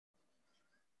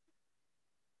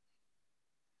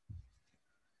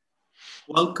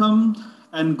Welcome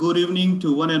and good evening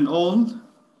to one and all.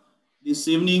 This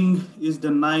evening is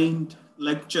the ninth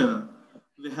lecture.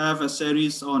 We have a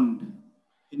series on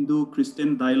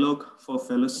Hindu-Christian dialogue for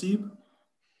fellowship.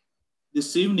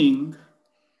 This evening,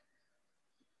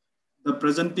 the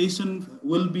presentation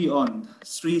will be on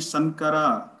Sri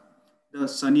Sankara, the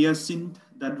Sannyasin,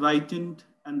 the Advaitin,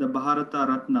 and the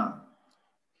Bharata-Ratna.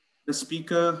 The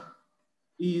speaker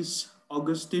is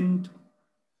Augustine,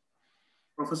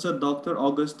 Professor Dr.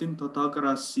 Augustine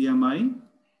Thottakara, CMI,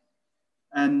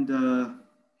 and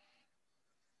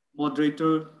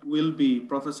moderator will be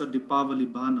Professor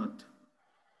Dipavali Bhanot.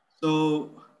 So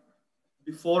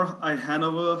before I hand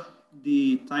over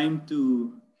the time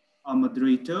to our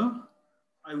moderator,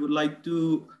 I would like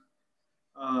to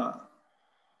uh,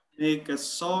 make a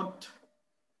short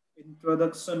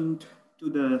introduction to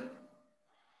the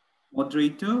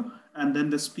moderator and then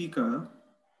the speaker.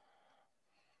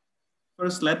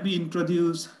 First, let me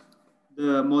introduce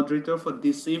the moderator for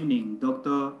this evening,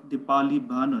 Dr. Dipali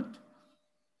Bhanot.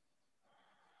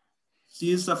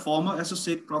 She is a former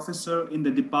associate professor in the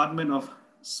Department of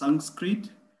Sanskrit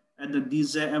at the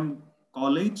DJM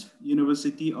College,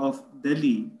 University of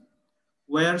Delhi,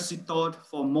 where she taught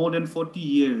for more than 40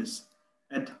 years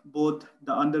at both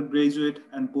the undergraduate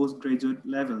and postgraduate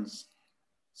levels.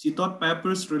 She taught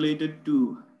papers related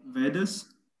to Vedas,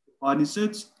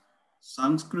 Upanishads,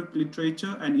 Sanskrit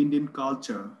literature, and Indian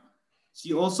culture.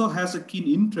 She also has a keen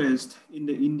interest in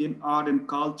the Indian art and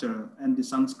culture and the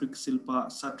Sanskrit Silpa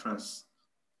Satras.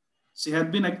 She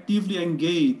had been actively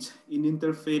engaged in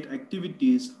interfaith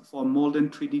activities for more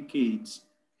than 3 decades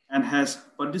and has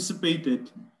participated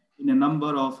in a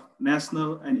number of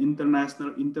national and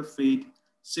international interfaith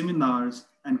seminars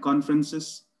and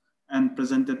conferences and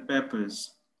presented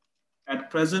papers.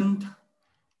 At present,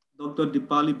 Dr.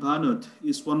 Dipali Bhanot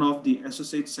is one of the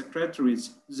Associate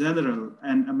Secretaries General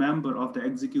and a member of the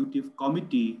Executive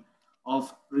Committee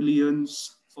of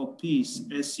Religions for Peace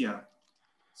Asia.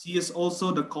 She is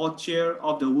also the co-chair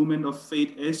of the Women of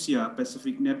Faith Asia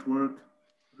Pacific Network,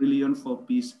 Religion for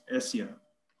Peace Asia.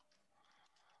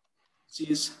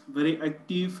 She is very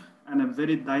active and a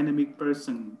very dynamic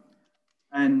person,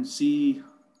 and she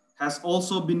has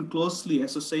also been closely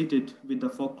associated with the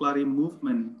folklore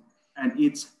movement and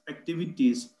its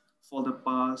activities for the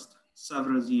past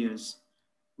several years.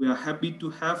 We are happy to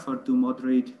have her to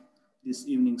moderate this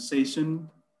evening session.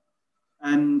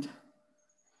 And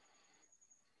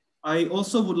I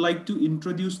also would like to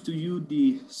introduce to you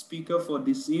the speaker for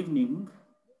this evening,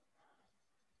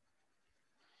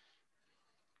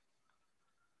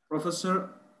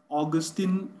 Professor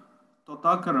Augustine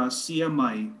Thottakara,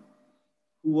 CMI,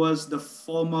 who was the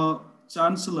former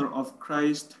Chancellor of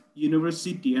Christ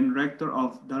University and Rector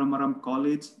of Dharmaram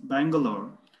College, Bangalore.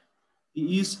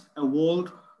 He is a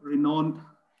world-renowned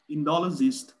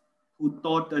Indologist who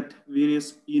taught at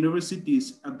various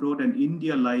universities abroad in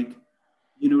India like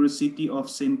University of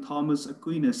St. Thomas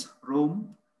Aquinas,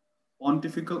 Rome,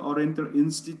 Pontifical Oriental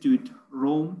Institute,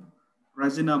 Rome,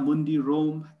 Regina Mundi,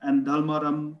 Rome, and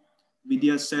Dhalmaram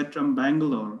Vidyasetram,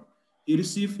 Bangalore. He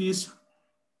received his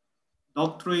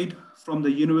doctorate from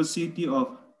the University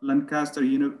of Lancaster,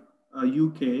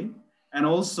 UK, and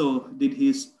also did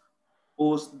his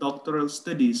postdoctoral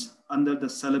studies under the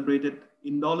celebrated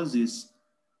Indologist,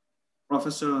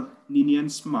 Professor Ninian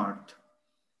Smart.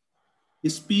 He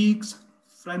speaks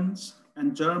French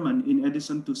and German in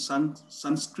addition to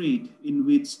Sanskrit, in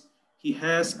which he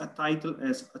has a title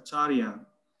as Acharya.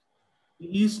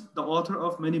 He is the author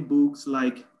of many books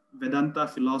like Vedanta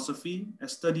Philosophy, a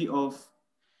study of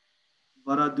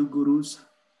Varaduguru's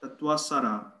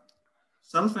Tattvasara,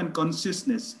 Self and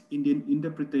Consciousness, Indian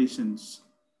Interpretations,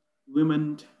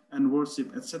 Women and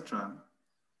Worship, etc.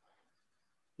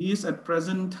 He is at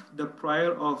present the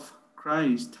Prior of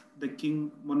Christ, the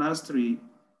King Monastery,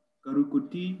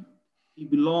 Karukuti. He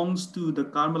belongs to the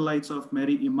Carmelites of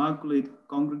Mary Immaculate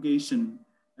congregation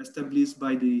established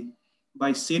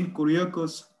by Saint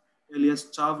Kuriakos Elias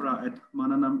Chavra at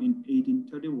Mananam in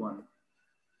 1831.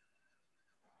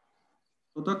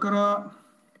 Thottakara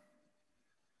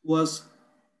was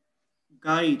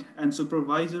guide and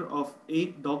supervisor of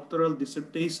 8 doctoral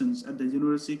dissertations at the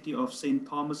University of St.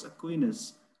 Thomas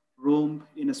Aquinas, Rome,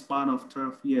 in a span of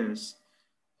 12 years.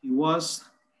 He was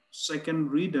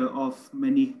second reader of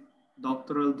many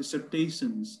doctoral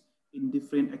dissertations in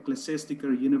different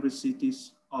ecclesiastical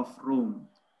universities of Rome.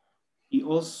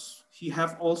 He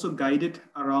have also guided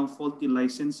around 40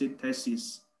 licentiate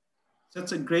theses.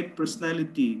 Such a great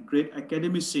personality, great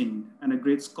academician, and a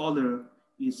great scholar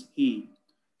is he.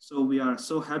 So we are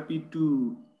so happy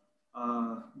to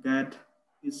get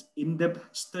his in-depth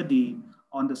study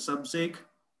on the subject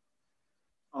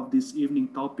of this evening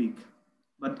topic.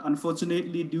 But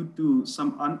unfortunately, due to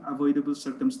some unavoidable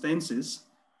circumstances,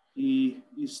 he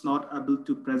is not able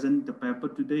to present the paper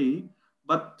today,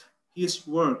 but his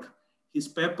work, his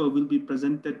paper will be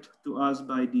presented to us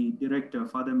by the director,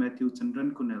 Father Mathew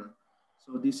Chandrankunnel.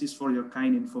 So this is for your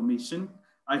kind information.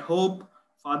 I hope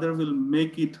Father will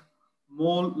make it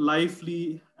more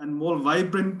lively and more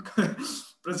vibrant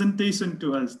presentation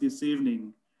to us this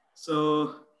evening.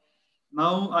 So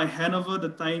now I hand over the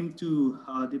time to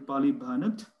Dipali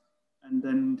Bhanat, and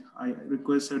then I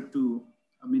request her to,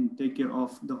 take care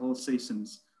of the whole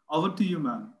sessions. Over to you,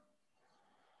 ma'am.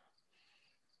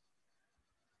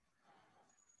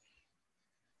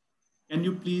 Can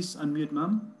you please unmute,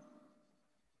 ma'am?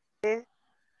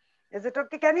 Is it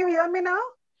okay? Can you hear me now?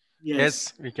 Yes.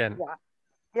 Yes, we can. Yeah.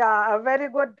 Yeah, a very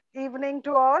good evening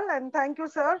to all. And thank you,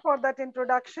 sir, for that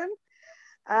introduction.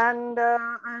 And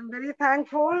I'm very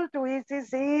thankful to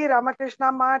ECC,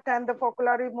 Ramakrishna Math, and the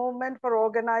Focolare movement for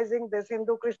organizing this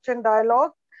Hindu-Christian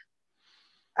dialogue.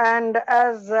 And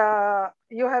as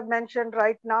you have mentioned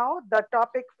right now, the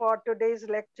topic for today's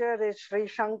lecture is Sri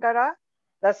Sankara,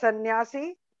 the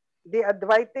Sannyasi, the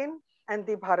Advaitin, and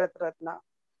the Bharata-Ratna.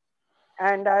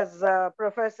 And as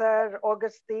Professor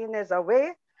Augustine is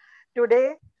away,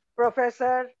 today,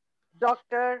 Professor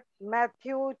Dr.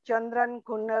 Mathew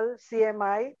Chandrankunnel,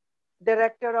 CMI,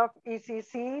 Director of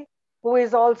ECC, who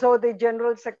is also the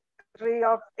General Secretary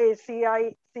of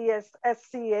ACI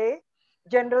SCA,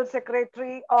 General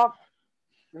Secretary of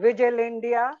Vigil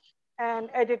India, and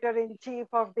Editor-in-Chief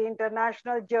of the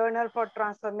International Journal for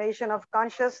Transformation of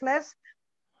Consciousness,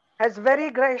 has very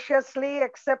graciously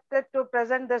accepted to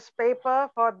present this paper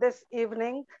for this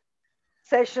evening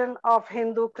session of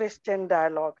Hindu-Christian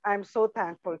dialogue. I'm so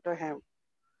thankful to him.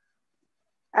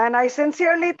 And I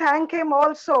sincerely thank him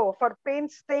also for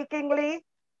painstakingly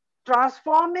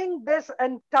transforming this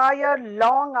entire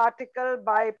long article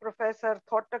by Professor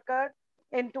Thottakara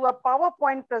into a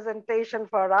PowerPoint presentation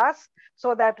for us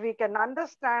so that we can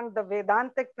understand the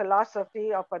Vedantic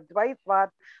philosophy of Advaitvad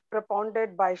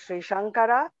propounded by Sri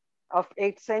Sankara of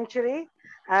 8th century.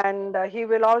 And he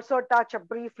will also touch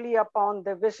briefly upon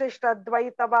the Visishta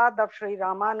Advaitavad of Sri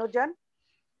Ramanujan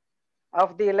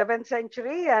of the 11th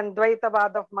century and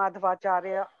Dvaitavad of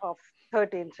Madhvacharya of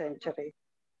 13th century.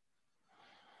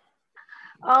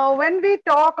 When we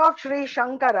talk of Sri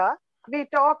Sankara, we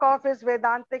talk of his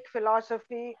Vedantic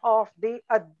philosophy of the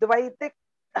Advaitic,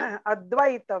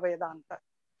 Advaita Vedanta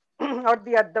or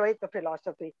the Advaita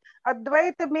philosophy.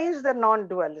 Advaita means the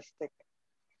non-dualistic.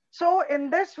 So in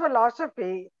this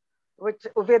philosophy, which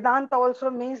Vedanta also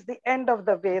means the end of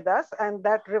the Vedas, and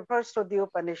that refers to the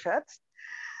Upanishads.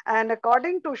 And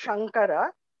according to Shankara,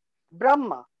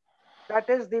 Brahma, that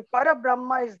is the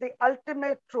Parabrahma, is the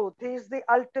ultimate truth. He is the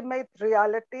ultimate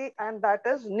reality, and that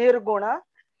is Nirguna,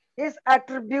 is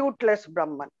attributeless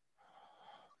Brahman.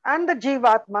 And the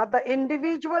Jivatma, the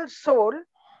individual soul,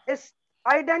 is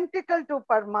identical to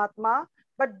Paramatma,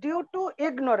 but due to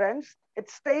ignorance, it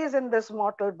stays in this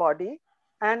mortal body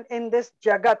and in this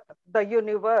Jagat, the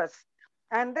universe.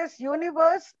 And this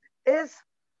universe is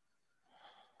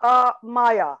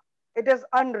Maya. It is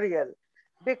unreal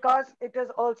because it is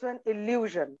also an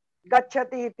illusion.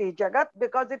 Gachati iti Jagat,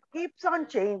 because it keeps on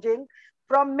changing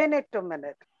from minute to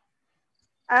minute.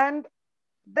 And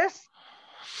this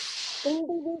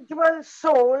individual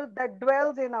soul that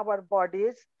dwells in our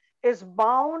bodies is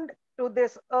bound to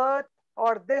this earth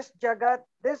or this Jagat,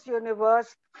 this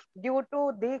universe, due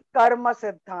to the karma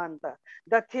siddhanta,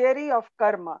 the theory of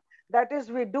karma. That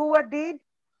is, we do a deed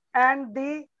and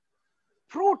the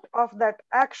fruit of that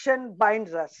action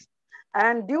binds us.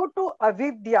 And due to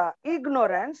avidya,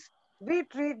 ignorance, we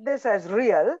treat this as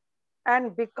real.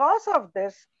 And because of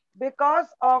this, because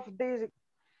of the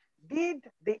deed,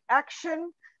 the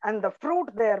action, and the fruit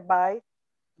thereby,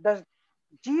 the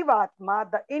Jivatma,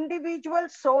 the individual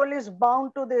soul, is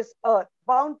bound to this earth,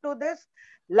 bound to this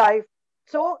life.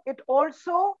 So it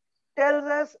also tells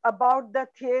us about the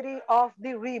theory of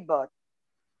the rebirth.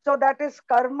 So that is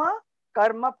karma,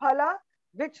 karma phala,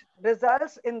 which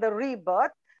results in the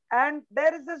rebirth. And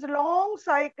there is this long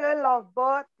cycle of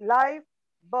birth, life,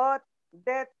 birth,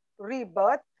 death,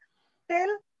 rebirth,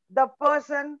 till the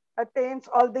person attains,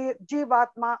 or the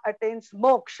Jivatma attains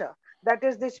moksha, that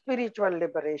is the spiritual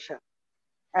liberation.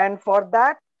 And for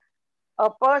that, a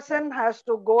person has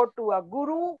to go to a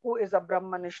guru who is a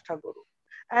Brahmanistha guru.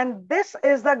 And this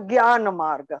is the Jnana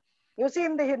Marga. You see,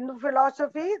 in the Hindu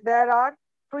philosophy, there are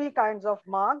three kinds of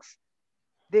margs.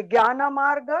 The Jnana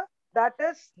Marga, that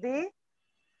is the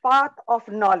path of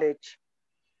knowledge.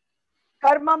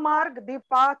 Karma Marg, the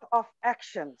path of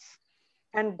actions.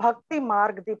 and Bhakti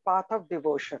Marg, the path of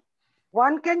devotion.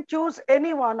 One can choose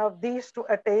any one of these to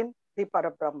attain the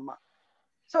Parabrahma.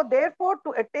 So therefore,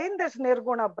 to attain this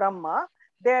Nirguna Brahma,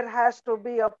 there has to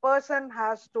be a person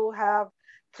has to have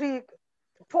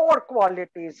four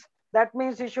qualities. That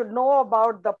means he should know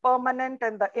about the permanent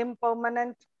and the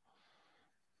impermanent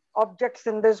objects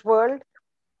in this world.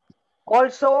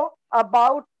 Also,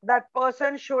 about that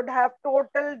person should have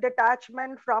total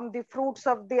detachment from the fruits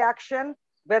of the action,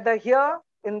 whether here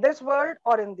in this world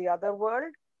or in the other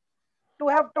world. To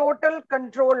have total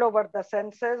control over the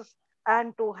senses,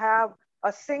 and to have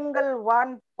a single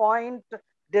one point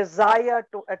desire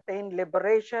to attain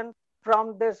liberation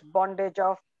from this bondage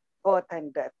of birth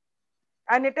and death.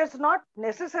 And it is not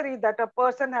necessary that a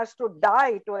person has to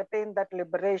die to attain that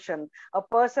liberation. A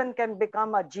person can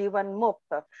become a Jivan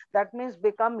Mukta. That means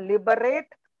become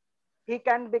liberate. He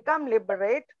can become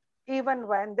liberate even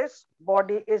when this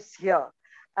body is here.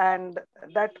 And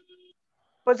that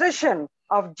position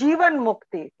of Jivan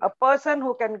Mukti, a person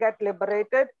who can get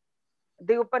liberated.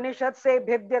 The Upanishad say,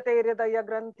 Bhidyate Hridaya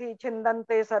Granthi,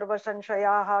 Chindante Sarva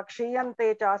Sanshayaha,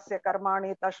 Kshiyante Chasya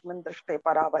Karmani Tashmin Drishte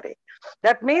Paravare.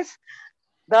 That means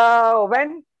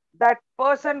when that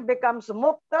person becomes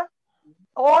mukta,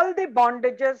 all the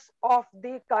bondages of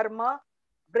the karma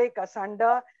break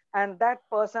asunder, and that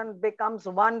person becomes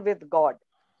one with God.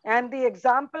 And the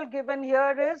example given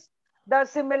here is the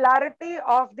similarity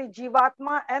of the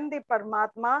Jivatma and the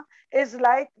Paramatma is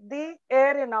like the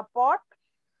air in a pot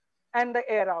and the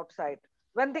air outside.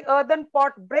 When the earthen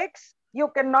pot breaks, you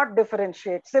cannot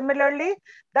differentiate. Similarly,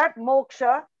 that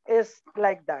moksha is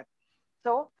like that.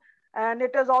 So, and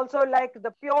it is also like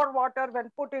the pure water, when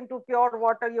put into pure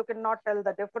water, you cannot tell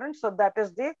the difference. So that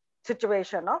is the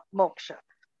situation of moksha.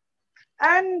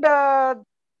 And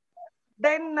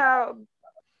then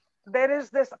there is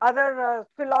this other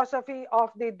philosophy of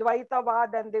the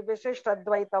Dvaitavad and the Vishishta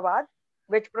Dvaitavad,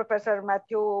 which Professor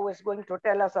Mathew is going to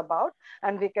tell us about,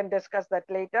 and we can discuss that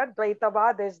later.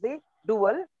 Dvaitavad is the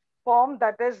dual form,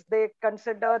 that is, they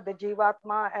consider the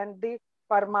Jivatma and the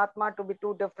Paramatma to be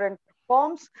two different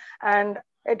forms, and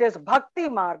it is Bhakti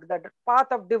Marg, the path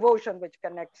of devotion, which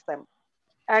connects them.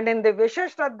 And in the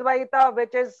Vishishta Dvaita,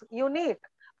 which is unique,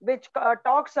 which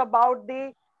talks about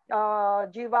the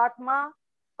Jivatma,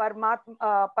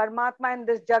 Paramatma and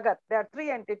this Jagat. There are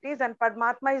three entities, and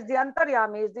Paramatma is the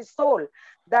Antaryami, is the soul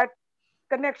that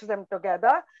connects them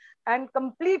together, and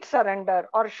complete surrender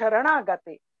or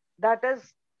Sharanagati, that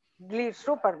is leads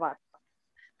to Paramatma.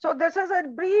 So this is a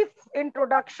brief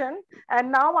introduction,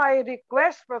 and now I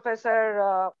request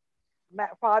Professor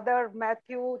Father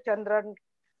Mathew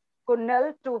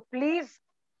Chandrankunnel to please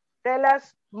tell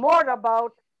us more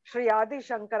about Sri Adi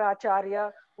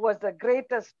Shankaracharya, who was the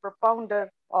greatest propounder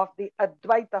of the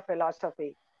Advaita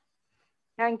philosophy.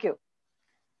 Thank you.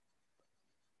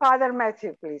 Father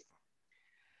Mathew, please.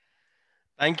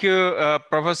 Thank you,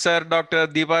 Professor Dr.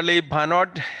 Diwali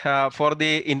Bhanot, for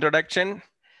the introduction.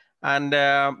 And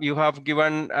you have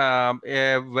given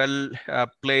a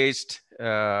well-placed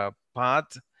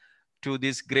path to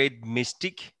this great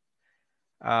mystic,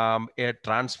 a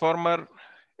transformer,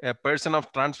 a person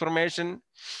of transformation,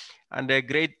 and a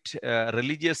great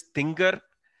religious thinker.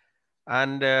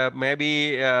 And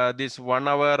maybe this 1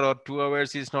 hour or 2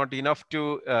 hours is not enough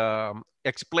to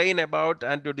explain about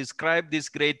and to describe this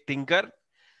great thinker.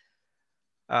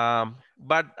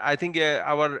 But I think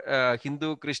our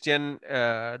Hindu-Christian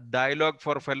dialogue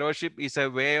for fellowship is a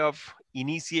way of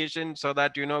initiation, so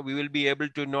that, you know, we will be able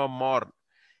to know more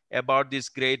about this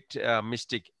great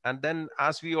mystic. And then,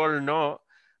 as we all know,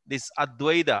 this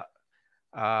Advaita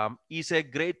is a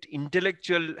great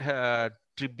intellectual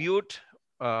tribute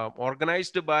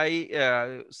organized by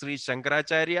Sri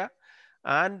Shankaracharya,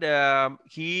 and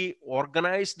he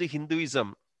organized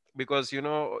Hinduism, because, you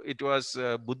know, it was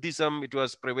Buddhism, it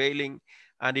was prevailing,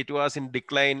 and it was in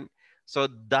decline. So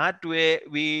that way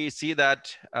we see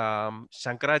that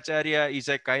Shankaracharya is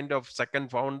a kind of second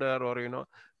founder, or, you know,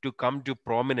 to come to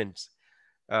prominence.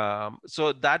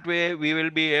 So that way we will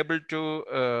be able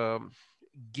to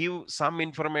give some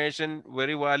information,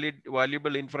 very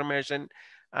valuable information,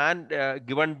 and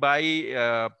given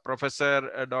by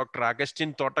Professor Dr.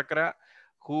 Augustine Thottakara,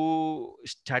 who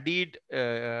studied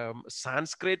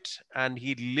Sanskrit, and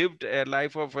he lived a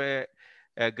life of a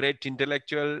great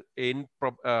intellectual in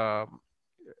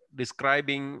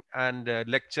describing and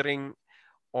lecturing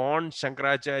on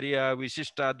Shankaracharya,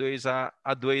 Vishishta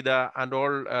Advaita, and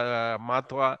all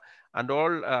Mathwa, and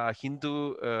all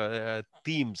Hindu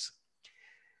themes.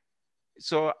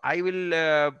 So I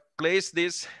will place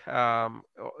this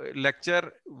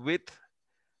lecture with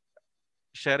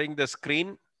sharing the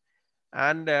screen.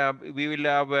 And we will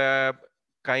have a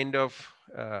kind of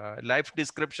life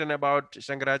description about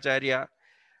Shankaracharya,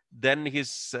 then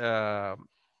his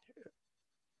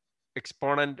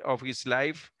exponent of his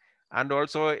life, and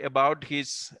also about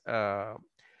his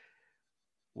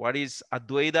what is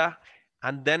Advaita.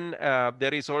 And then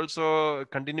there is also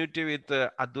continuity with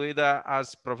Advaita,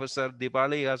 as Professor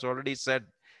Dipali has already said,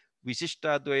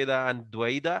 Vishishta Advaita and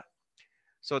Dvaita.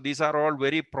 So these are all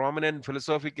very prominent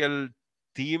philosophical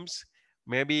themes.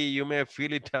 Maybe you may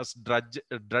feel it as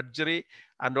drudgery,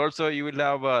 and also you will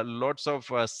have lots of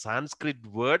Sanskrit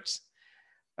words.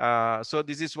 So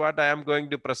this is what I am going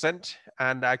to present.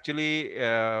 And actually,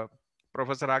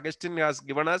 Professor Augustine has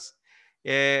given us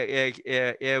a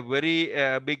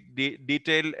very big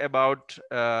detail about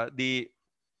the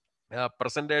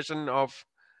presentation of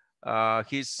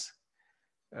his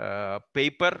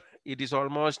paper. It is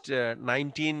almost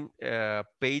 19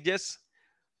 pages.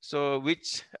 So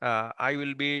which I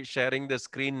will be sharing the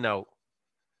screen now.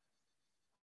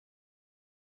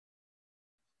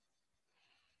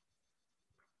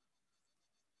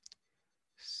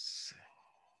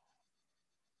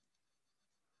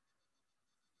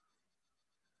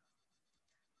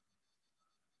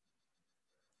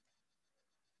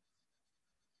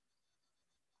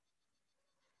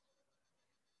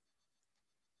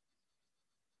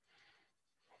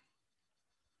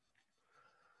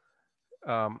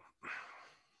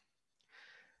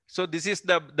 So this is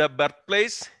the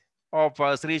birthplace of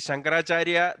Sri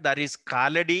Shankaracharya, that is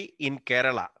Kaladi in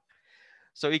Kerala.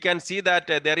 So you can see that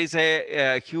there is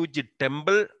a huge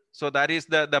temple. So that is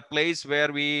the place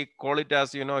where we call it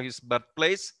as, you know, his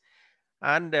birthplace.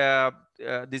 And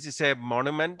this is a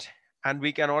monument. And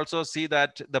we can also see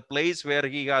that the place where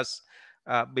he has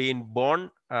been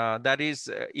born, that is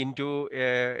into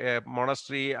a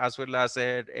monastery as well as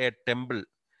a temple.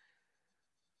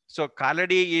 So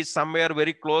Kaladi is somewhere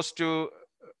very close to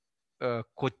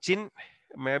Cochin,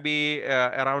 maybe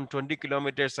around 20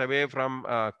 kilometers away from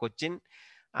Cochin.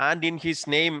 And in his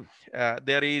name,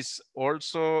 there is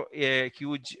also a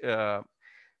huge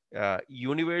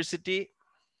university.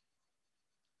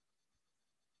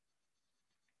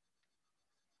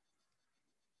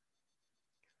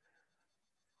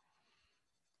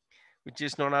 Which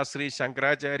is known as Sri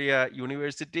Shankaracharya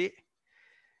University.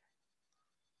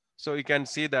 So you can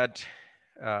see that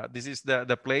this is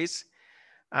the place.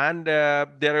 And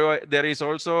there is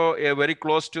also a very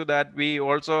close to that, we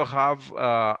also have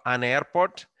an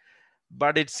airport.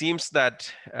 But it seems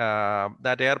that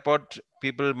that airport,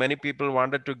 many people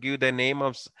wanted to give the name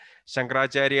of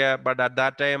Shankaracharya, but at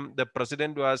that time the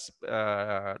president was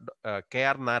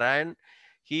K.R. Narayan.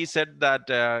 He said that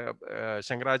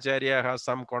Shankaracharya has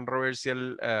some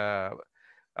controversial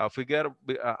figure,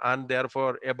 and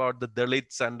therefore about the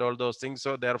Dalits and all those things.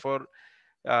 So therefore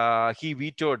he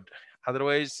vetoed.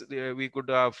 Otherwise we could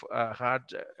have had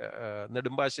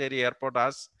Nedumbasheri Airport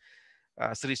as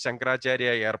Sri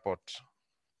Shankaracharya Airport.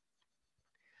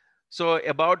 So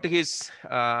about his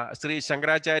Sri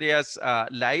Shankaracharya's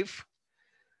life,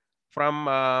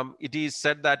 from it is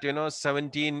said that, you know,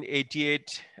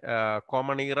 1788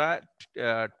 Common Era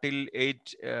till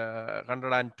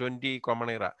 820 Common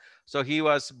Era. So he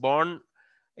was born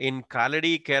in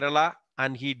Kaladi, Kerala,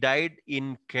 and he died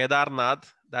in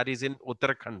Kedarnath, that is in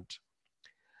Uttarakhand.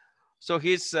 So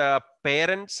his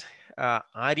parents,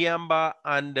 Aryamba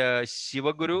and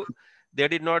Shivaguru, they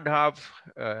did not have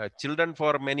children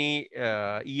for many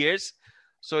years.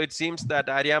 So it seems that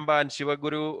Aryamba and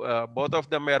Shivaguru, both of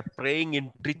them were praying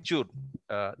in Trichur.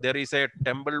 There is a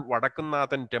temple,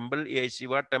 Vadakunnathan temple, a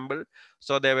Shiva temple.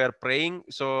 So they were praying.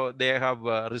 So they have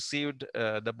received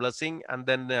the blessing, and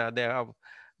then they have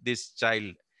this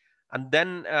child. And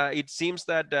then it seems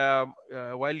that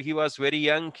while he was very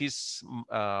young, his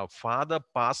father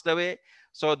passed away.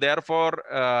 So therefore,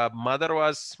 mother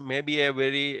was maybe a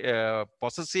very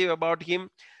possessive about him.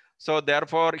 So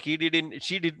therefore, she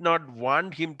did not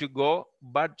want him to go,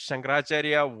 but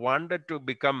Shankaracharya wanted to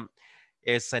become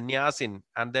a Sannyasin,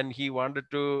 and then he wanted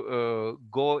to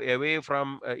go away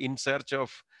from in search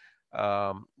of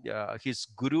his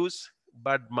gurus,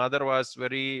 but mother was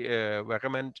very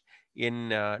vehement in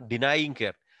denying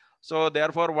her. So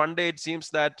therefore, one day it seems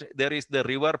that there is the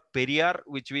river Periyar,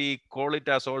 which we call it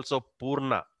as also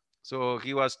Purna. So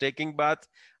he was taking bath,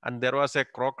 and there was a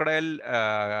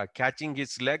crocodile catching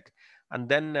his leg. And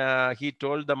then he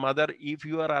told the mother, if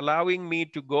you are allowing me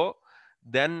to go,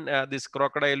 then this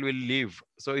crocodile will leave.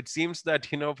 So it seems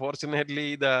that, you know,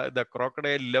 fortunately the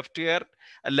crocodile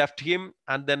left him,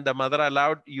 and then the mother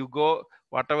allowed, you go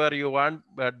whatever you want,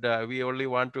 but we only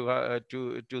want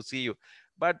to see you.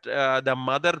 But the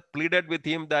mother pleaded with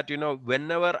him that,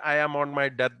 whenever I am on my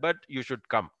deathbed, you should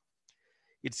come.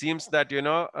 It seems that,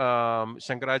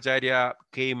 Shankaracharya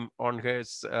came on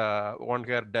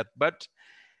her deathbed.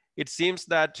 It seems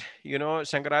that,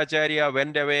 Shankaracharya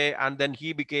went away and then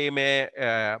he became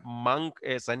a monk,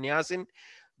 a Sannyasin.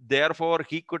 Therefore,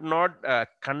 he could not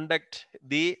conduct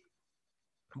the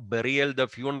burial, the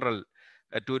funeral,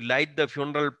 to light the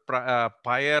funeral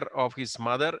pyre of his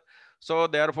mother. So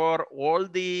therefore, all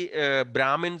the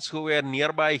Brahmins who were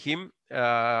nearby him,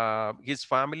 his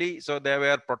family, so they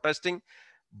were protesting,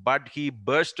 but he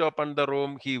burst open the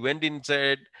room, he went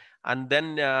inside, and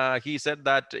then he said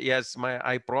that, yes,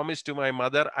 I promised to my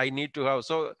mother, I need to have.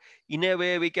 So in a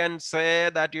way, we can say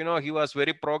that, he was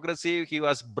very progressive. He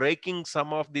was breaking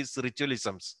some of these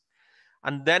ritualisms.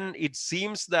 And then it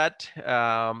seems that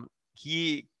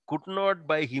he could not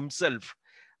by himself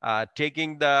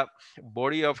taking the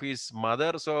body of his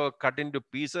mother, so cut into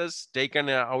pieces, taken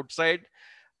outside,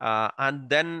 and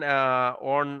then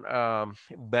on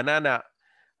banana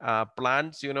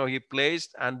plants, he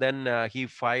placed, and then he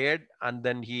fired, and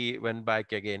then he went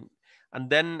back again. And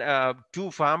then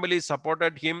two families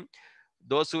supported him,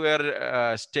 those who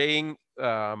were staying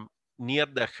near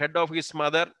the head of his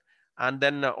mother, and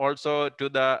then also to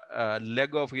the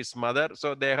leg of his mother.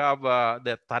 So they have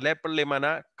the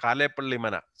Talepallimana,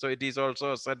 Kalepallimana. So it is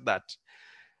also said that.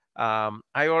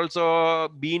 I also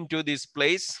been to this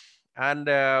place, and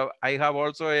I have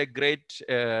also a great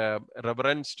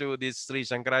reverence to this Sri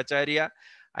Shankaracharya.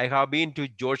 I have been to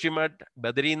Joshimath,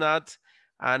 Badrinath,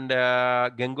 and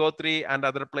Gangotri and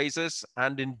other places.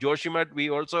 And in Joshimath,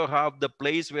 we also have the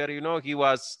place where, he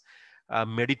was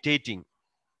meditating.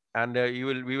 And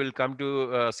we will come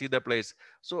to see the place.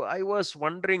 So I was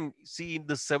wondering, see, in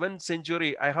the 7th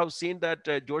century, I have seen that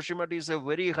Joshimath is a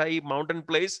very high mountain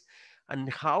place,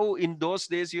 and how in those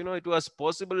days, it was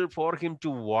possible for him to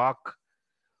walk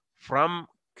from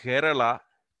Kerala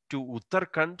to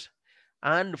Uttarakhand,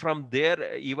 and from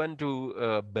there even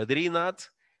to Badrinath,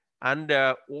 and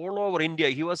all over India.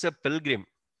 He was a pilgrim.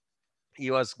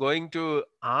 He was going to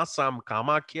Assam,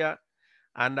 Kamakhya,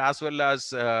 and as well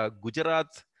as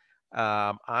Gujarat,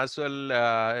 as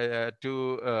well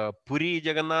to Puri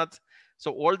Jagannath.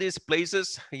 So all these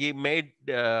places he made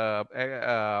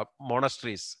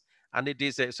monasteries, and it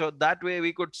is so that way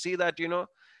we could see that,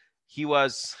 he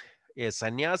was a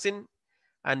sannyasin,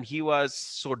 and he was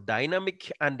so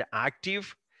dynamic and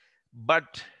active,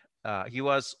 but he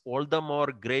was all the more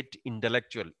great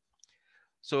intellectual.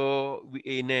 So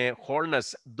in a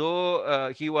wholeness,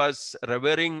 though he was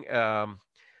revering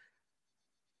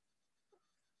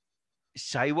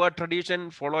Shaiva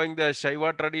tradition, following the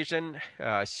Shaiva tradition,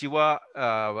 Shiva,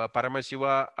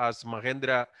 Paramashiva as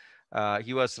Mahendra,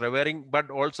 he was revering, but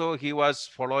also he was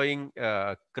following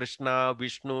Krishna,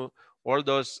 Vishnu, all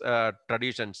those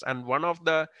traditions. And one of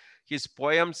his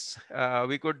poems,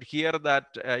 we could hear that,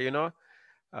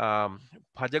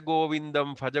 Bhaja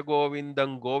Govindam,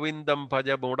 Govindam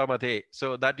Bhaja Modamathe.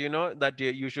 So that, that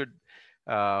you should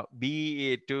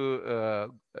be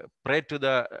to pray to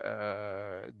the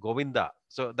Govinda.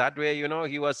 So that way,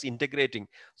 he was integrating.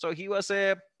 So he was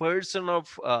a person of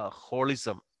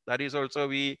holism. That is also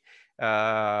we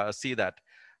see that.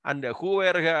 And who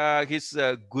were his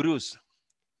gurus?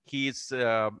 His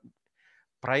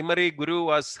primary guru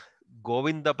was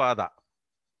Govindapada.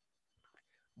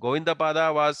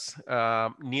 Govindapada was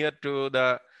near to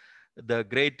the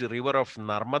great river of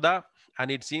Narmada, and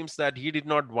it seems that he did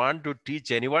not want to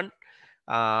teach anyone,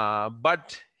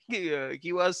 but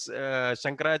he was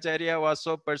Shankaracharya was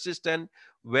so persistent,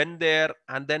 went there,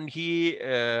 and then he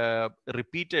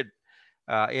repeated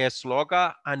a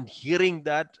sloka, and hearing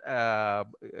that,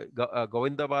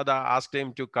 Govindapada asked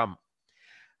him to come.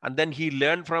 And then he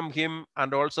learned from him,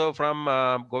 and also from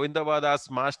Govindapada's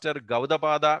master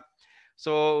Gaudapada.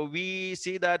 So we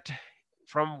see that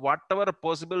from whatever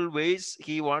possible ways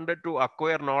he wanted to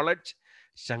acquire knowledge,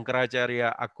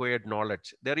 Shankaracharya acquired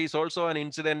knowledge. There is also an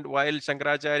incident while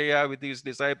Shankaracharya with his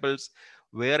disciples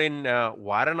were in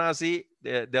Varanasi.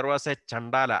 There was a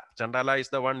Chandala. Chandala is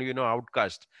the one,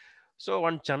 outcast. So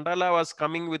one Chandala was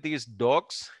coming with his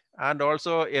dogs and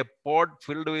also a pot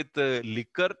filled with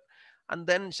liquor. And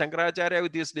then Shankaracharya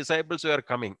with his disciples were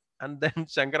coming. And then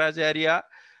Shankaracharya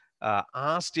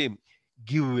asked him,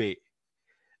 give way.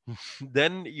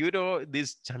 Then,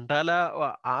 this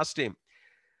Chandala asked him,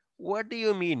 what do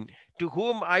you mean? To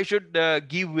whom I should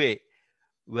give way?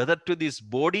 Whether to this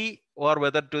body or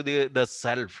whether to the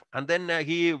self? And then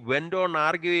he went on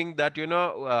arguing that,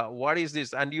 what is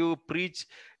this? And you preach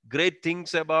great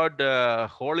things about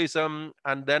holism,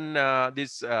 and then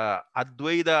this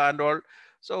Advaita and all.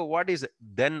 So what is it?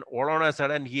 Then all on a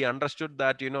sudden he understood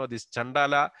that, this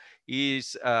Chandala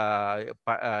is,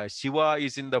 Shiva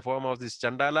is in the form of this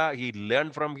Chandala. He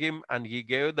learned from him and he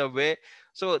gave the way.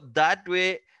 So that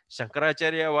way,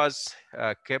 Shankaracharya was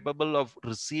capable of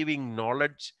receiving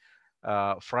knowledge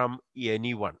from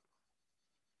anyone.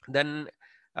 Then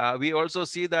we also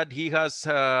see that he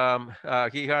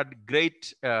he had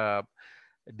great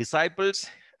disciples,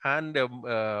 and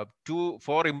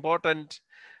four important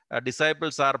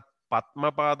disciples are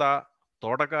Padmapada,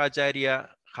 Thottakara,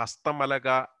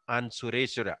 Hastamalaga, and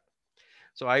Sureshwara.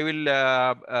 So I will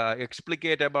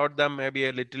explicate about them maybe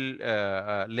a little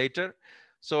later.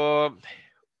 So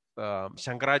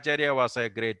Shankaracharya was a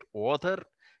great author.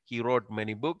 He wrote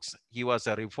many books. He was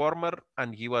a reformer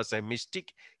and he was a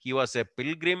mystic. He was a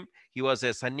pilgrim. He was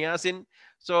a Sannyasin.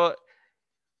 So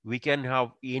we can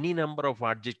have any number of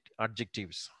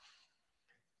adjectives.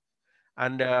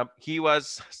 And he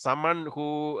was someone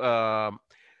who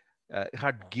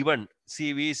had given.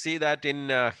 See, we see that in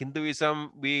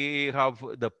Hinduism, we have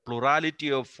the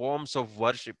plurality of forms of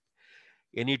worship.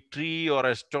 Any tree or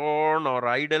a stone or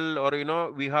idol, or,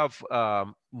 we have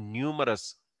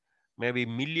numerous, maybe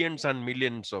millions and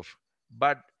millions of,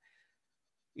 but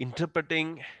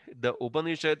interpreting the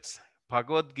Upanishads,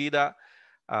 Bhagavad Gita,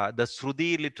 the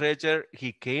Shruti literature,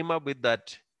 he came up with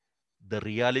that the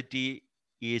reality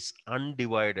is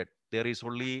undivided. There is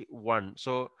only one.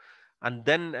 So, and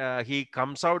then he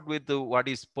comes out with what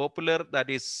is popular, that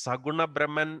is Saguna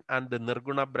Brahman and the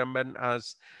Nirguna Brahman,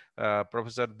 as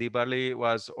Professor Dibali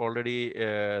was already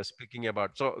speaking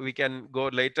about. So we can go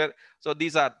later. So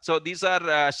these are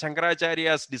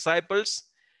Shankaracharya's disciples,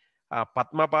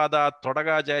 Padmapada,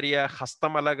 Thottakara,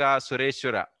 Hastamalaga,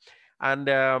 Sureshwara. And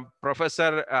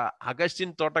Professor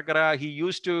Augustine Thottakara, he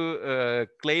used to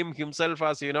claim himself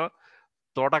as,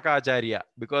 Thottakacharya,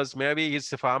 because maybe his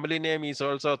family name is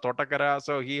also Thottakara.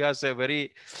 So he has a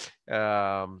very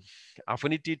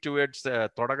affinity towards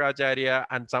Thottakacharya,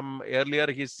 and some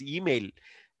earlier his email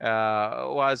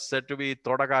was said to be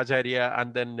Thottakacharya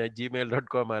and then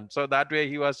gmail.com. And so that way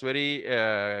he was very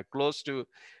close to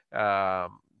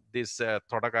this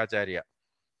Thottakacharya.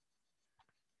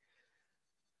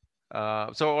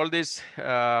 So all this,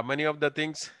 many of the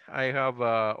things I have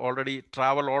already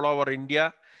traveled all over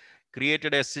India,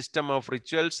 created a system of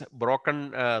rituals,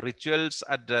 broken rituals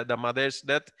at the mother's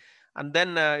death. And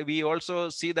then we also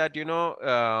see that,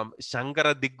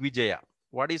 Shankara Digvijaya.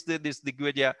 What is this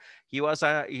Digvijaya? He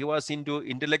was into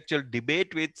intellectual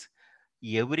debate with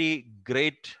every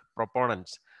great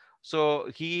proponents. So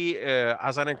he,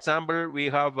 as an example, we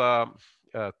have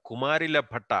Kumarila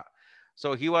Bhatta.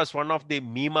 So he was one of the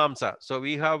Mimamsa. So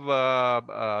we have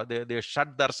the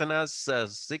Shat Darsanas,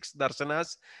 6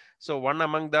 Darsanas. So one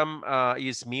among them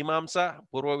is Mimamsa,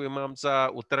 Purva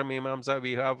Mimamsa, Uttara Mimamsa.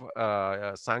 We have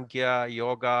Sankhya,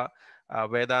 Yoga,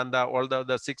 Vedanta, all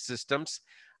the 6 systems.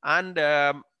 And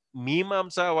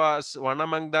Mimamsa was one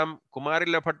among them.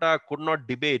 Kumarila Bhatta could not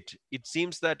debate. It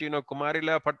seems that,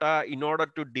 Kumarila Bhatta, in order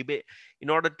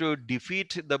to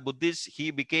defeat the Buddhists, he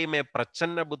became a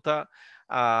Prachanna Buddha.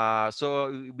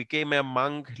 So he became a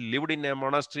monk, lived in a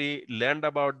monastery, learned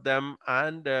about them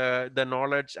and the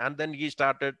knowledge, and then he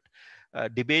started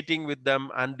debating with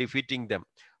them and defeating them.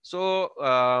 So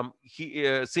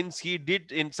since he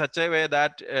did in such a way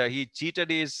that he cheated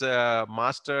his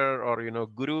master or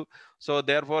guru, so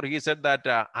therefore he said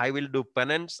that I will do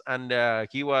penance, and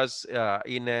he was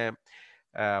in a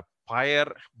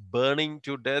fire burning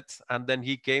to death, and then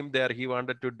he came there. He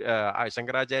wanted to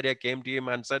Shankaracharya came to him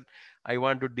and said, I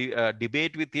want to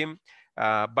debate with him,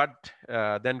 but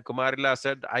then Kumarila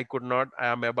said, I could not, I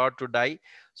am about to die.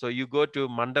 So you go to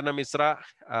Mandana Misra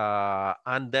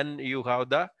and then you have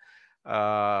the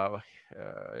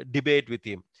debate with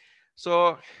him.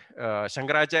 So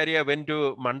Shankaracharya went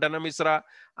to Mandana Misra,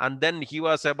 and then he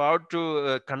was about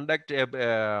to conduct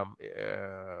a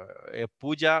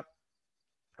puja,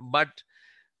 but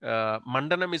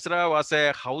Mandana Misra was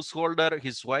a householder,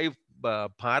 his wife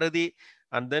Bharati,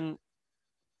 and then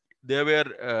they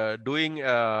were doing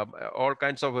all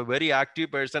kinds of a very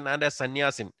active person, and a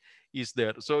Sannyasin is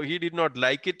there. So he did not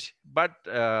like it, but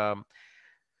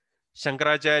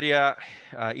Shankaracharya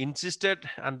insisted,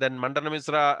 and then Mandana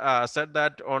Misra said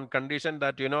that on condition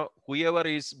that, whoever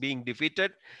is being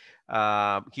defeated,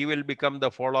 he will become the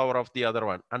follower of the other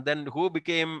one. And then who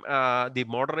became the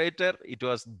moderator? It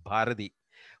was Bharati.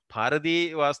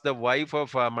 Bharati was the wife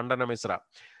of Mandana Misra.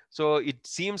 So it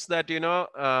seems that,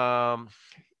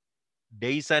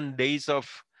 days and days of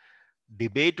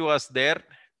debate was there,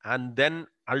 and then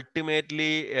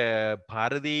ultimately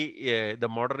Bharati, the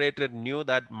moderator, knew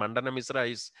that Mandana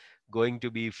Misra is going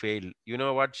to be fail. You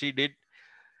know what she did?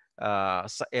 A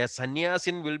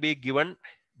sannyasin will be given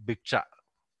bhiksha.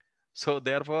 So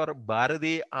therefore,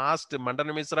 Bharati asked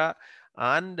Mandana Misra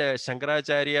and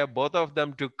Shankaracharya, both of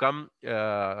them, to come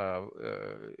the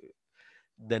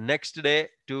next day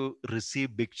to receive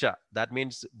bhiksha. That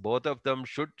means both of them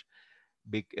should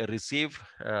receive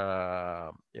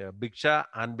bhiksha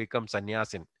and become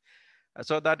sannyasin.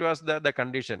 So that was the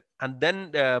condition. And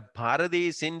then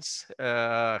Bharati, since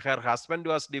her husband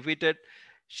was defeated,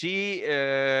 she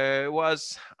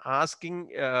was asking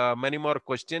many more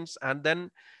questions. And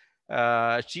then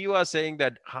she was saying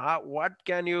that, what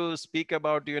can you speak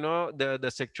about,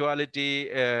 the sexuality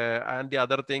and the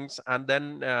other things? And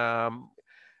then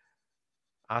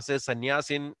as a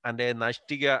sannyasin and a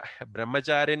Nashtiga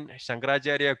brahmacharin,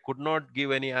 Shankaracharya could not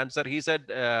give any answer. He said,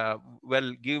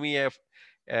 well, give me a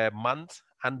month.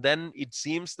 And then it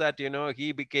seems that,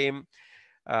 he became,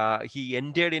 he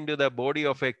entered into the body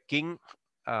of a king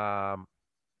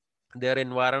there in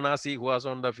Varanasi, who was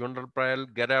on the funeral pyre,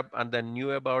 get up and then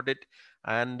knew about it.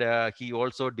 And he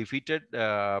also defeated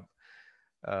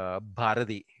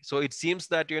Bharati. So it seems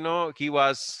that, he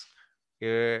was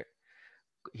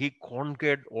he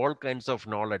conquered all kinds of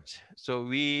knowledge. So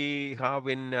we have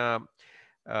in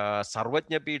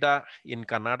Sarvajna Pida in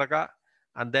Karnataka,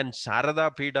 and then Sharada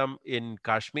Pidam in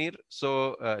Kashmir.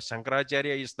 So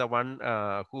Shankaracharya is the one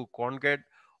who conquered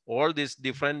all these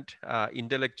different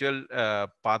intellectual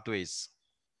pathways.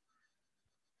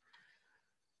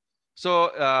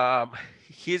 So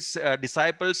his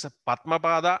disciples,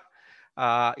 Padmapada,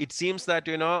 it seems that,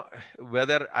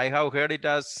 whether I have heard it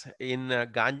as in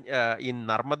in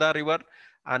Narmada River,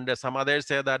 and some others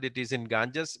say that it is in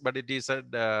Ganges, but it is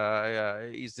in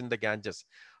the Ganges.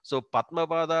 So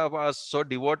Padmapada was so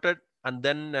devoted, and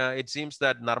then it seems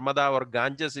that Narmada or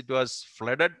Ganges, it was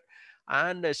flooded,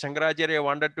 and Shankaracharya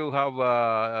wanted to have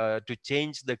to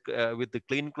change the with the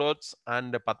clean clothes,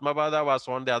 and Padmapada was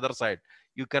on the other side.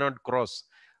 You cannot cross.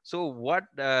 So what,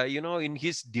 in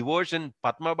his devotion,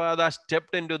 Padmapada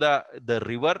stepped into the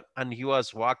river and he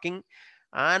was walking,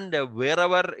 and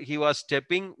wherever he was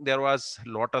stepping, there was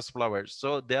lotus flowers.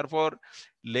 So therefore,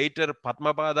 later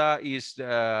Padmapada is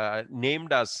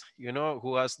named as,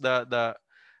 who has the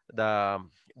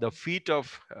feet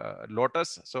of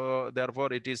lotus. So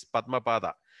therefore, it is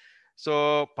Padmapada.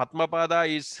 So Padmapada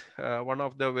is one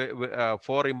of the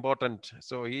four important.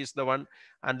 So he is the one,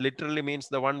 and literally means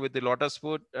the one with the lotus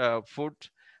foot.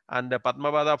 And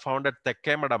Padmapada founded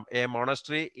Tekkemadam, a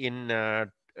monastery in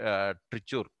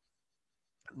Trichur.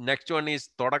 Next one is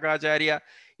Thottakacharya.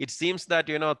 It seems that,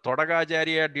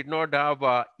 Thottakacharya did not have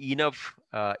enough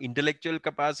intellectual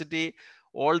capacity.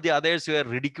 All the others were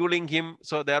ridiculing him.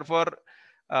 So therefore,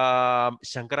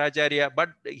 Shankaracharya, but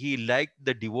he liked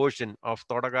the devotion of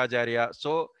Thottakacharya.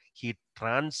 So he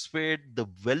transferred the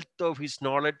wealth of his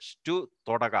knowledge to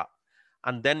Thottaka.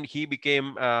 And then he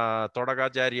became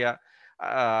Thottakacharya.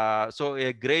 So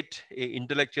a great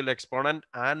intellectual exponent,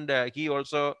 and he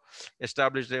also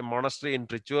established a monastery in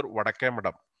Trichur,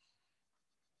 Vadakkemadam.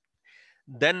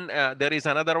 Then there is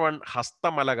another one,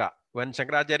 Hastamalaga. When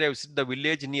Shankaracharya visited the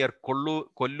village near Kollur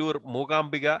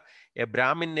Mugambiga, a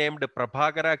Brahmin named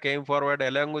Prabhakara came forward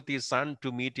along with his son to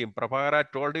meet him. Prabhakara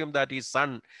told him that his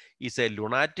son is a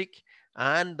lunatic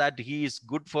and that he is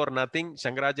good for nothing.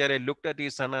 Shankaracharya looked at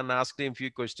his son and asked him a few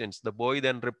questions. The boy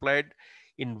then replied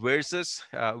in verses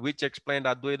which explained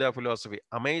Advaita philosophy.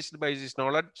 Amazed by his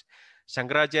knowledge,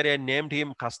 Shankaracharya named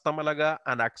him Hastamalaga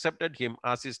and accepted him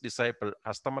as his disciple.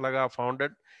 Hastamalaga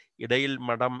founded Idayil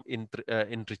Madam in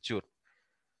Trichur.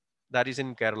 That is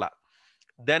in Kerala.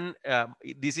 Then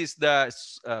this is the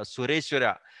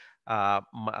Sureshwara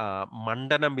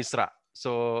Mandana Misra.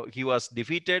 So he was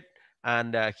defeated,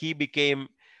 and he became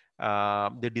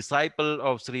the disciple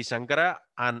of Sri Shankara,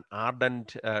 an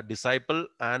ardent disciple,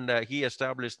 and he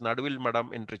established Naduvil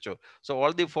Madam in Trichur. So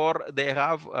all the four, they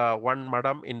have one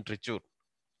Madam in Trichur.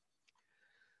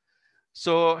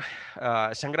 So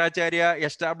Shankaracharya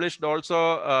established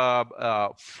also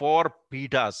 4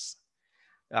 Pitas.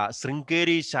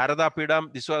 Sringeri Sharada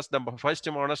Pidam, this was the first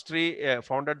monastery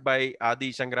founded by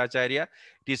Adi Shankaracharya.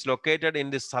 It is located in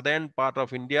the southern part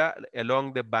of India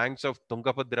along the banks of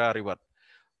Tungabhadra River.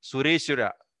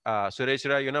 Sureshwara,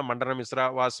 Mandana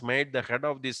Misra was made the head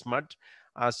of this mutt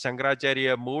as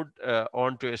Shankaracharya moved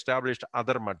on to establish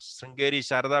other mutts. Sringeri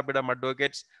Sharada Pidam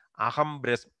advocates Aham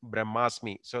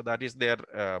Brahmasmi. So that is their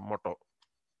motto.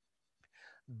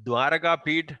 Dwaraka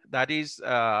Pid, that is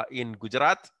in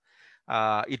Gujarat.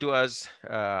 It was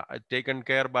taken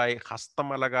care by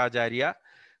Hastamalagacharya,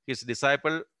 his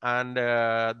disciple, and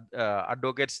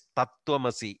advocates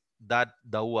Tattvamasi. that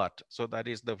thou art. So that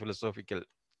is the philosophical.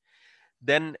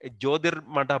 Then Jyotir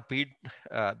Mata Peeth,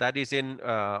 that is in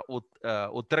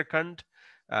Uttarakhand,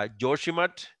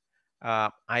 Joshimat,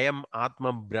 I am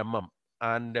Atman Brahmam,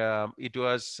 and it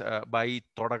was by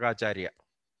Thottakara.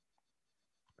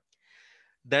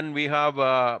 Then we have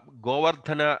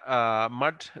Govardhana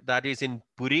Mutt, that is in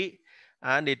Puri,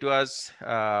 and it was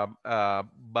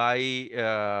by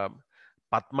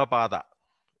Padmapada.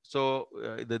 So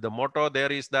the motto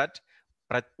there is that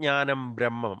Prajnanam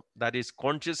Brahmam, that is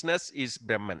consciousness is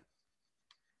Brahman.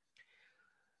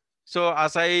 So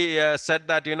as I said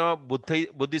that,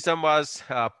 Buddhism was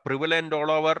prevalent all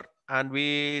over, and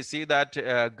we see that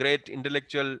great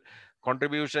intellectual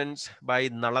contributions by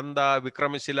Nalanda,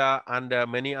 Vikramashila, and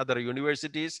many other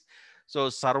universities. So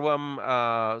Sarvam,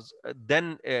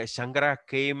 then Shankara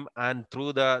came, and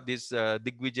through this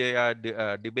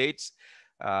Digvijaya debates,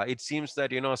 it seems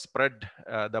that, spread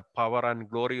the power and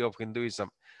glory of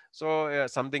Hinduism. So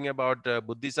something about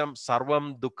Buddhism,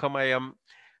 Sarvam Dukkhamayam,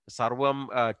 Sarvam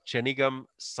Chanigam,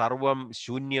 Sarvam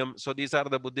Shunyam. So these are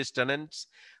the Buddhist tenets.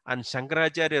 And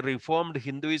Shankaracharya reformed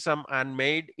Hinduism and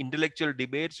made intellectual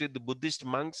debates with the Buddhist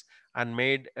monks and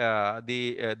made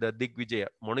the Digvijaya,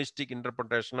 monistic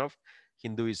interpretation of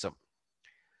Hinduism.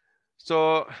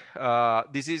 So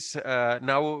this is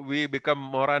now we become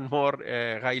more and more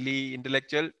highly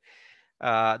intellectual.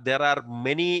 There are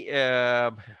many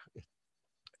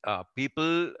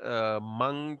people,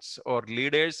 monks or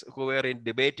leaders who were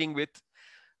debating with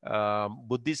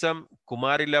Buddhism,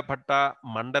 Kumarila Bhatta,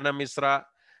 Mandana Misra.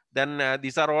 Then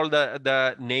these are all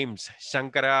the names: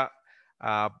 Shankara,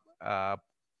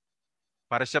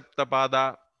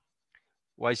 Parashaptapada,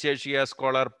 Vaisheshya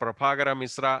scholar Prabhakara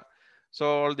Misra.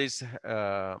 So all this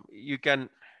you can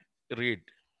read.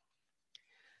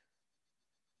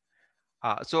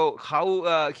 So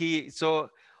how so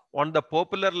on the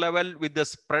popular level, with the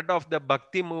spread of the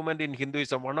Bhakti movement in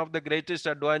Hinduism, one of the greatest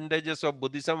advantages of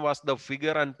Buddhism was the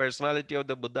figure and personality of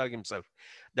the Buddha himself.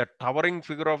 The towering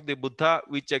figure of the Buddha,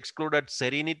 which excluded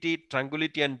serenity,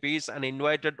 tranquility, and peace, and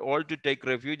invited all to take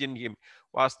refuge in him,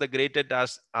 was the greatest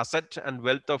asset and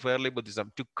wealth of early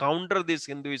Buddhism. To counter this,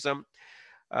 Hinduism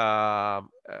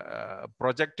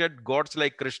projected gods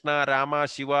like Krishna, Rama,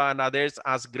 Shiva, and others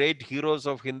as great heroes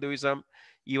of Hinduism.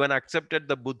 Even accepted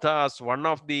the Buddha as one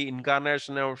of the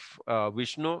incarnation of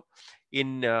Vishnu.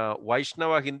 In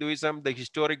Vaishnava Hinduism, the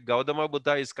historic Gautama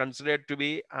Buddha is considered to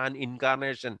be an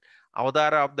incarnation,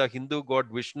 avadara of the Hindu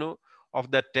god Vishnu. Of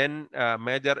the 10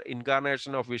 major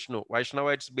incarnation of Vishnu,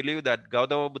 Vaishnavaites believe that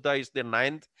Gautama Buddha is the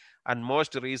 9th and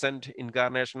most recent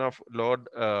incarnation of Lord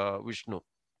Vishnu.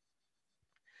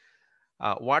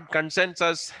 What concerns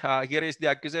us here is the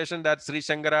accusation that Sri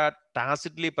Shankara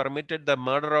tacitly permitted the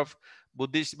murder of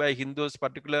Buddhists by Hindus,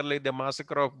 particularly the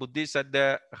massacre of Buddhists at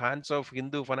the hands of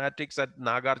Hindu fanatics at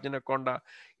Nagarjunakonda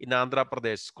in Andhra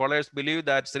Pradesh. Scholars believe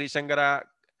that Sri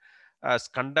Shankara's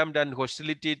contempt and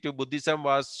hostility to Buddhism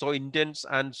was so intense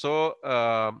and so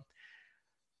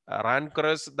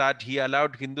rancorous that he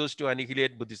allowed Hindus to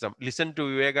annihilate Buddhism. Listen to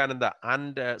Vivekananda.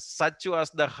 And such was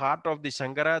the heart of the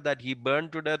Shankara that he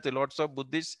burned to death lots of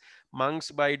Buddhist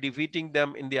monks by defeating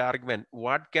them in the argument.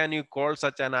 What can you call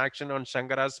such an action on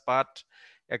Shankara's part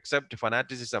except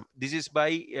fanaticism? This is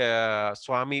by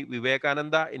Swami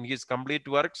Vivekananda in his complete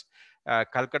works,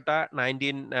 Calcutta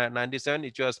 1997,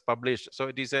 which was published. So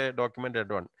it is a documented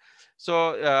one.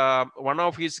 So one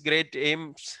of his great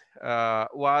aims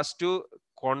was to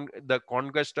the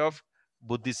conquest of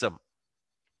Buddhism.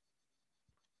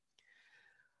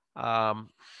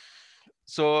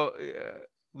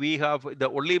 We have the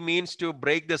only means to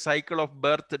break the cycle of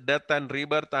birth, death, and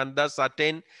rebirth, and thus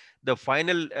attain the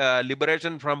final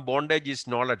liberation from bondage is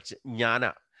knowledge,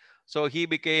 jnana. So he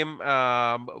became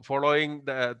following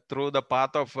through the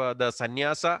path of the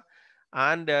sannyasa.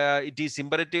 And it is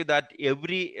imperative that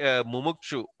every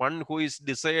mumukshu, one who is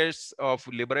desirous of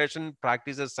liberation,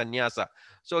 practices sannyasa.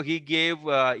 So he gave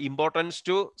importance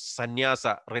to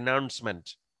sannyasa,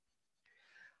 renouncement.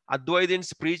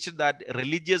 Advaitins preached that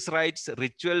religious rites,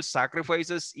 rituals,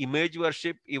 sacrifices, image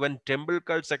worship, even temple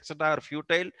cults, etc. are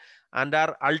futile and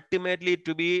are ultimately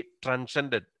to be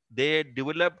transcended. They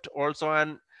developed also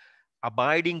an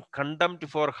abiding contempt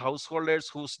for householders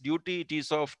whose duty it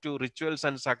is of to rituals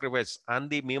and sacrifice, and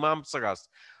the Mimamsakas,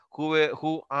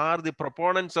 who are the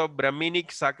proponents of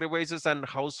Brahminic sacrifices and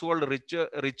household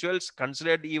rituals,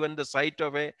 considered even the sight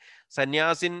of a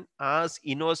Sannyasin as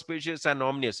inauspicious and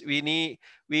ominous.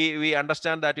 We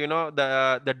understand that,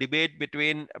 the debate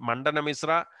between Mandana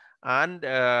Misra and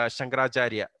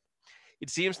Shankaracharya. It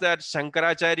seems that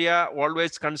Shankaracharya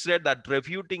always considered that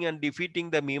refuting and defeating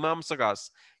the Mimamsakas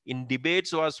In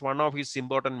debates was one of his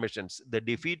important missions. The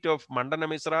defeat of Mandana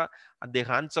Misra at the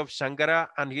hands of Sankara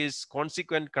and his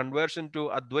consequent conversion to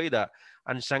Advaita,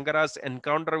 and Shankara's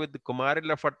encounter with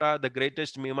Kumarila Bhatta, the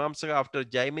greatest Mimamsaka after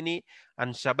Jaimini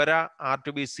and Shabara, are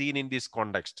to be seen in this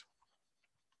context.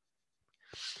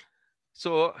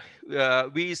 So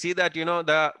we see that, you know,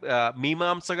 the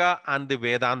Mimamsaka and the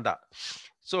Vedanta.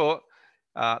 So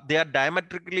they are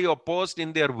diametrically opposed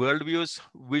in their worldviews,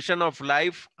 vision of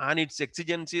life and its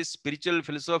exigencies, spiritual,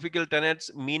 philosophical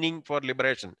tenets, meaning for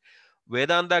liberation.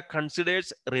 Vedanta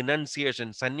considers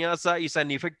renunciation. Sannyasa is an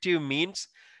effective means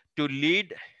to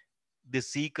lead the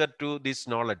seeker to this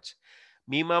knowledge.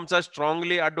 Mimamsa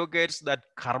strongly advocates that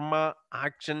karma,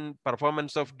 action,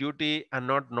 performance of duty, and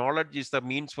not knowledge is the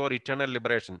means for eternal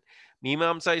liberation.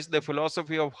 Mimamsa is the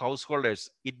philosophy of householders.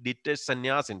 It detests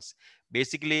sannyasins.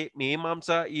 Basically,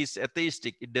 Mimamsa is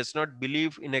atheistic. It does not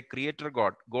believe in a creator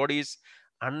God. God is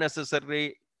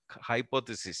unnecessary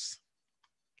hypothesis.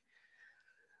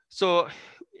 So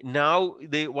now,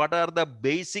 what are the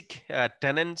basic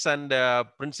tenets and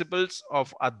principles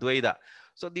of Advaita?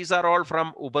 So these are all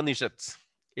from Upanishads.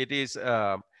 It is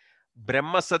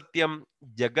Brahma Satyam,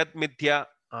 Jagat Mithya,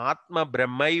 Atma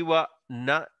Brahmaiva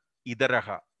na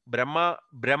idaraha.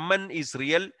 Brahman is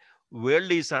real,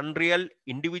 world is unreal,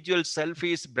 individual self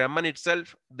is Brahman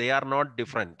itself. They are not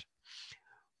different.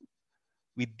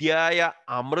 Vidyaya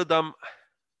Amrutam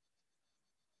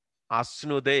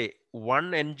Asnude,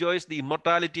 one enjoys the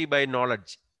immortality by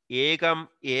knowledge. Ekam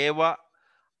eva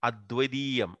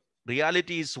advaidiyam.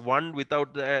 Reality is one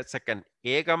without the second.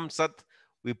 Ekam sat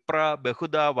vipra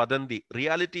behuda vadanti.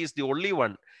 Reality is the only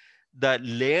one. The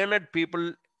learned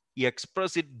people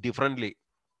express it differently.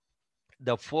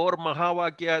 The four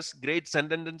Mahavakyas, great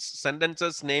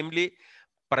sentences, namely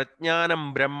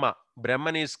Prajnanam Brahma.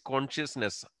 Brahman is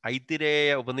consciousness.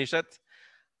 Aitireya Upanishad.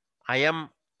 I am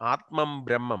Atmam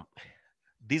Brahmam.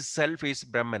 This self is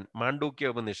Brahman. Mandukya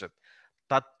Upanishad.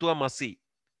 Tattvamasi.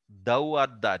 Thou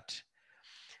art that.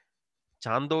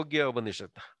 Chandogya Upanishad.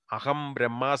 Aham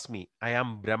Brahmasmi. I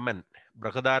am Brahman.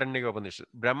 Brihadaranyaka Upanishad.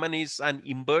 Brahman is an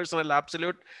impersonal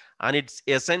absolute and its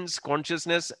essence,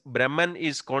 consciousness. Brahman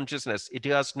is consciousness. It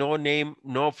has no name,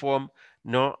 no form,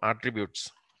 no attributes.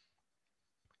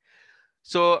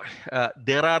 So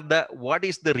what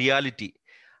is the reality?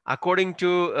 According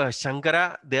to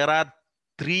Sankara, there are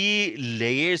three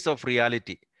layers of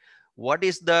reality. What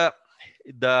is the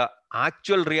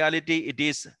actual reality? It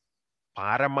is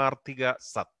Paramarthika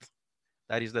Sat.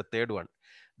 That is the third one.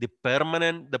 The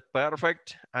permanent, the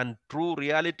perfect and true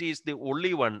reality is the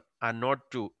only one and not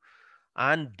two.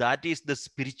 And that is the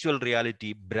spiritual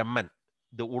reality, Brahman.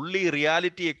 The only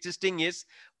reality existing is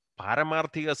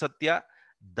Paramarthika Satya.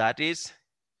 That is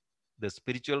the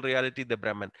spiritual reality, the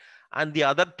Brahman. And the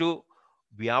other two,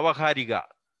 Vyavahariga.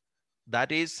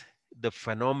 That is the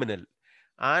phenomenal.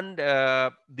 And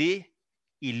the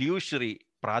illusory,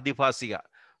 Pradipasika.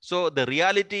 So the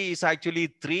reality is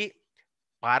actually three: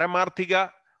 Paramarthika,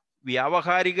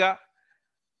 Vyavahariga,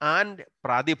 and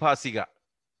Pradipasika.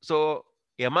 So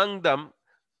among them,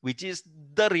 which is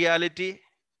the reality?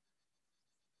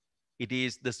 It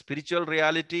is the spiritual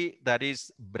reality, that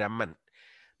is Brahman.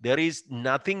 There is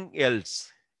nothing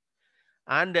else.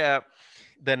 And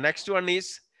the next one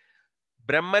is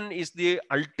Brahman is the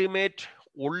ultimate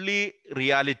only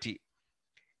reality.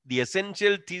 The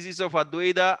essential thesis of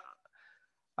Advaita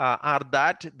are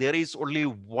that there is only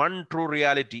one true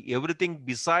reality. Everything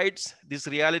besides this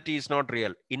reality is not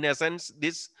real. In essence,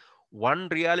 this one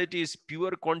reality is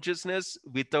pure consciousness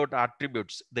without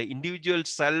attributes. The individual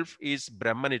self is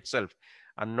Brahman itself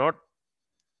and not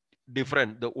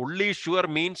different. The only sure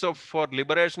means for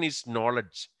liberation is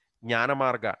knowledge, Jnana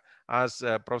Marga, as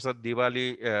Professor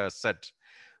Diwali said,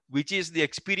 which is the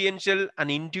experiential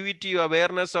and intuitive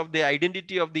awareness of the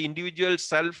identity of the individual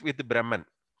self with Brahman.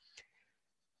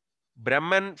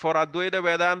 Brahman for Advaita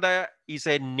Vedanta is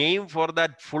a name for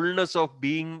that fullness of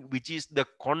being, which is the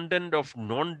content of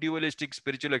non-dualistic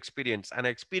spiritual experience, an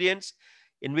experience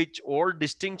in which all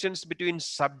distinctions between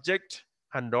subject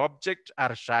and object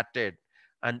are shattered,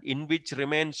 and in which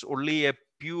remains only a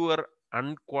pure,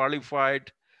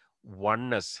 unqualified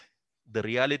oneness. The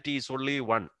reality is only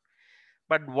one.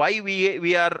 But why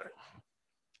we are,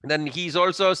 then he's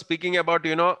also speaking about,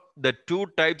 you know, the two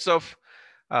types of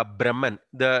Brahman,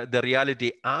 the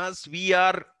reality. As we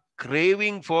are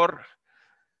craving for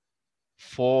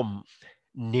form,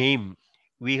 name,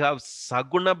 we have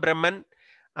Saguna Brahman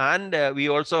and we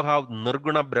also have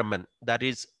Nirguna Brahman, that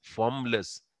is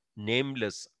formless,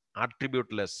 nameless,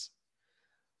 attributeless.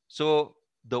 So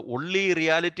the only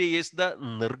reality is the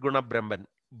Nirguna Brahman,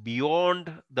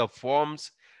 beyond the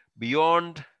forms,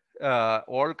 beyond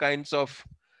all kinds of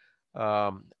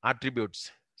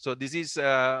attributes. So this is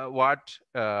what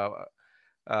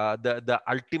the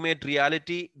ultimate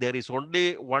reality. There is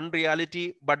only one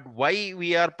reality, but why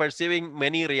we are perceiving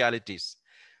many realities?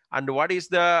 And what is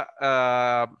the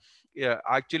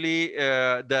actually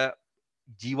the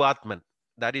jivatman,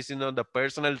 that is, the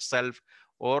personal self,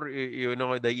 or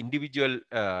the individual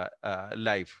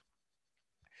life.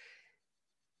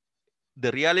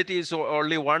 The reality is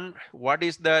only one. What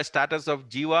is the status of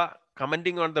jiva?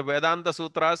 Commenting on the Vedanta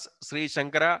Sutras, Sri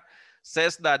Shankara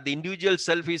says that the individual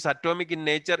self is atomic in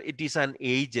nature. It is an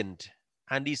agent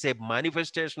and is a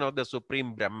manifestation of the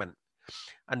Supreme Brahman.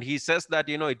 And he says that,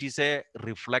 it is a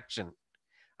reflection.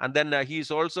 And then he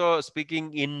is also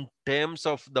speaking in terms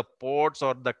of the pots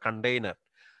or the container.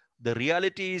 The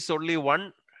reality is only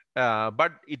one,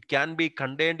 but it can be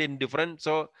contained in different.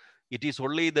 So it is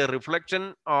only the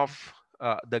reflection of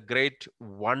the great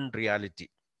one reality.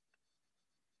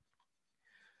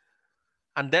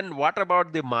 And then what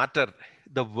about the matter,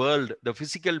 the world, the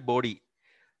physical body?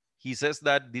 He says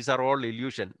that these are all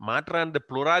illusion. Matter and the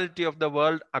plurality of the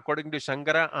world, according to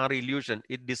Shankara, are illusion.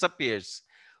 It disappears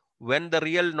when the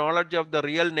real knowledge of the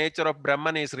real nature of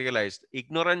Brahman is realized.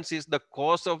 Ignorance is the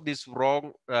cause of this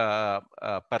wrong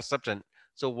perception.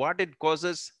 So what it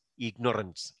causes?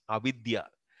 Ignorance, avidya.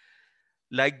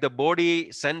 Like the body,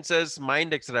 senses,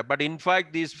 mind, etc. But in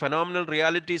fact, these phenomenal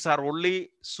realities are only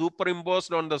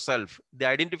superimposed on the self. The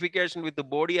identification with the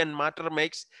body and matter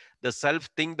makes the self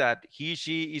think that he,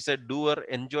 she is a doer,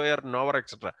 enjoyer, knower,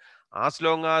 etc. As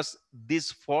long as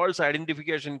this false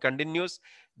identification continues,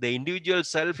 the individual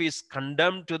self is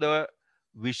condemned to the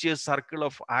vicious circle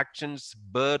of actions,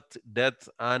 birth, death,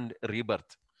 and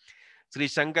rebirth. Sri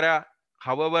Shankara,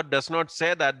 however, does not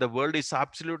say that the world is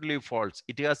absolutely false.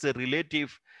 It has a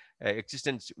relative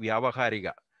existence,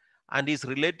 vyavaharika, and is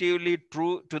relatively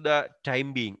true to the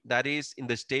time being, that is in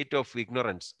the state of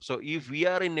ignorance. So if we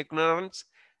are in ignorance,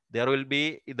 there will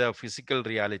be the physical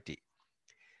reality.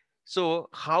 So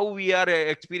how we are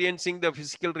experiencing the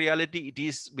physical reality? It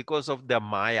is because of the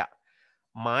Maya.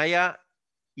 Maya,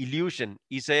 illusion,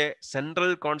 is a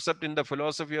central concept in the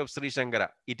philosophy of Sri Shankara.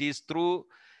 It is through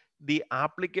the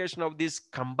application of this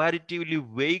comparatively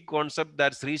vague concept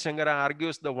that Sri Shankara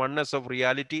argues the oneness of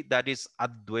reality, that is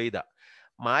Advaita.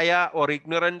 Maya or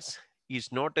ignorance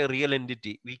is not a real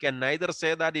entity. We can neither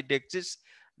say that it exists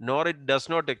nor it does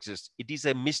not exist. It is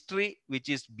a mystery which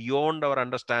is beyond our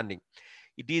understanding.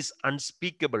 It is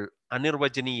unspeakable,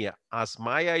 anirvachaniya. As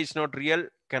Maya is not real,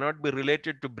 cannot be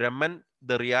related to Brahman,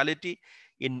 the reality,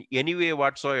 in any way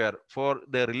whatsoever. For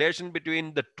the relation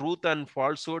between the truth and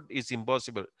falsehood is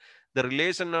impossible. The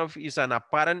relation of is an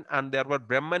apparent, and therefore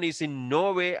Brahman is in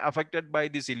no way affected by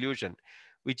this illusion,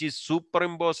 which is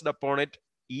superimposed upon it,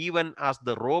 even as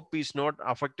the rope is not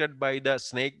affected by the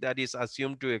snake that is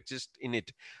assumed to exist in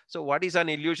it. So what is an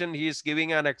illusion? He is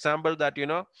giving an example that,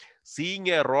 seeing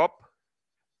a rope,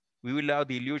 we will have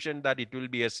the illusion that it will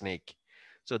be a snake.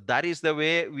 So that is the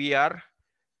way we are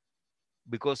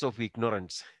because of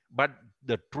ignorance. But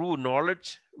the true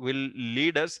knowledge will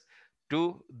lead us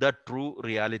to the true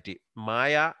reality.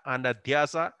 Maya and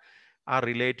Adhyasa are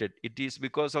related. It is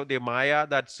because of the Maya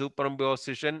that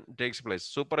superimposition takes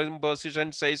place.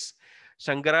 Superimposition, says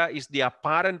Shankara, is the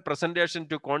apparent presentation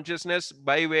to consciousness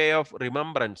by way of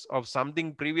remembrance of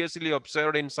something previously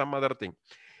observed in some other thing.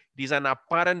 It is an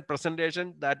apparent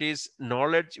presentation, that is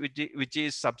knowledge which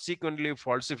is subsequently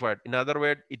falsified. In other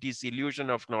words, it is illusion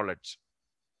of knowledge.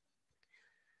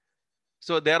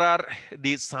 So there are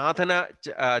the sadhana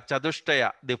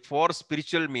chadushtaya, the four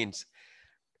spiritual means.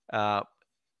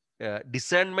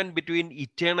 Discernment between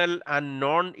eternal and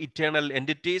non-eternal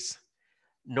entities,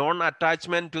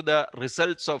 non-attachment to the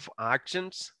results of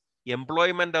actions,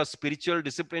 employment of spiritual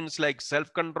disciplines like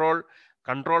self-control,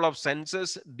 control of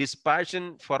senses,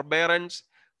 dispassion, forbearance,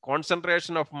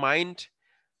 concentration of mind,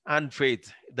 and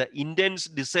faith. The intense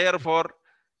desire for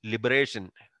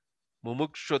liberation,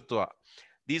 mumukshutva.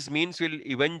 These means will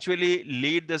eventually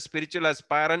lead the spiritual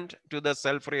aspirant to the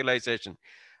self-realization.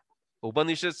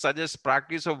 Upanishads suggests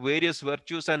practice of various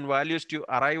virtues and values to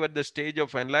arrive at the stage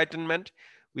of enlightenment,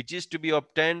 which is to be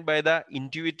obtained by the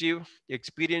intuitive,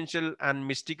 experiential, and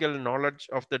mystical knowledge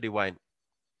of the divine.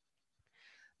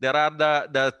 There are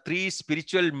the three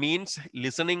spiritual means: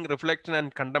 listening, reflection,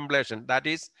 and contemplation. That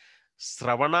is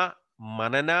Sravana,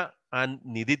 Manana, and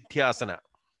Nididhyasana.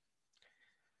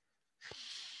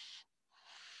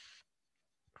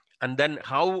 And then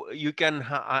how you can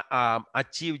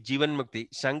achieve Jivan Mukti.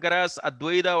 Shankara's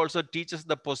Advaita also teaches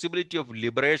the possibility of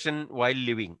liberation while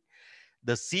living.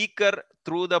 The seeker,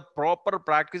 through the proper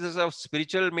practices of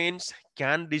spiritual means,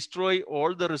 can destroy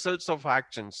all the results of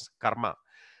actions, karma.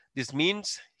 This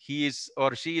means he is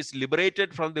or she is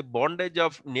liberated from the bondage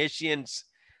of nations,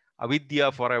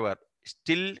 avidya, forever.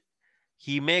 Still,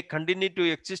 he may continue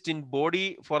to exist in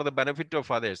body for the benefit of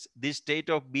others. This state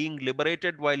of being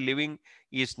liberated while living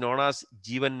is known as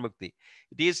Jivan Mukti.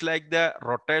 It is like the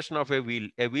rotation of a wheel.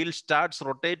 A wheel starts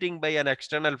rotating by an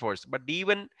external force, but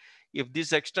even if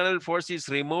this external force is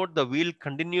removed, the wheel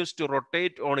continues to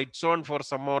rotate on its own for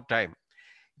some more time.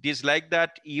 It is like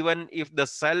that even if the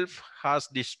self has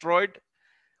destroyed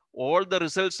all the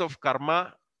results of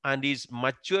karma and is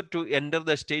mature to enter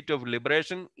the state of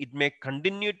liberation, it may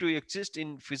continue to exist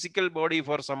in physical body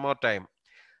for some more time.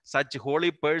 Such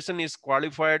holy person is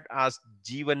qualified as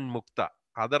Jivan Mukta.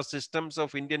 Other systems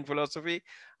of Indian philosophy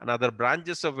and other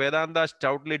branches of Vedanta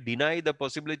stoutly deny the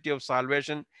possibility of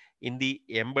salvation in the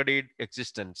embodied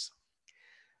existence.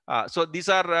 So these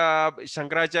are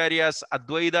Shankaracharya's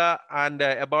Advaita and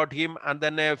about him, and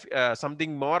then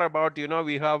something more about,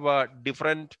 we have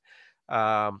different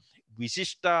um,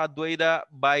 Visishta Advaita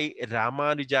by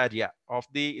Ramanujarya of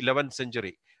the 11th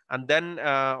century, and then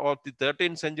of the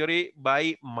 13th century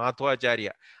by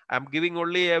Madhvacharya. I'm giving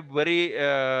only a very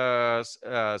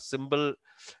simple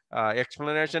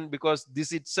explanation, because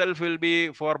this itself will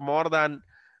be for more than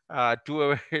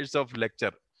 2 hours of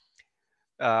lecture.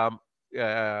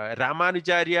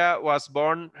 Ramanujarya was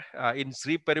born in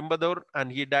Sri Perimbadur,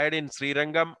 and he died in Sri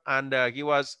Rangam, and he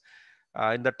was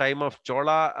in the time of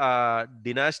Chola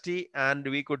dynasty, and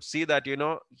we could see that,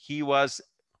 he was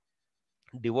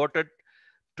devoted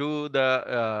to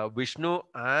the Vishnu,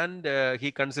 and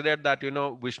he considered that,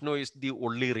 Vishnu is the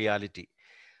only reality.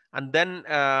 And then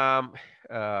the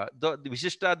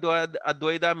Vishishta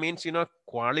Advaita means,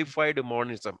 qualified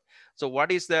monism. So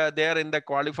what is there in the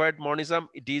qualified monism?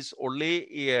 It is only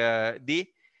the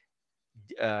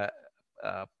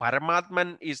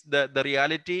Paramatman is the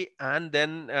reality, and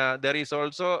then there is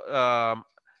also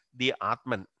the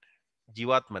Atman,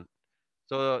 Jivatman.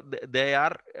 So they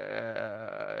are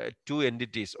two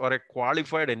entities or a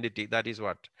qualified entity. That is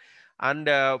what. And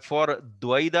for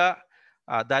Dvaita,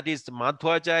 that is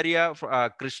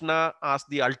Madhvacharya, Krishna as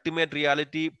the ultimate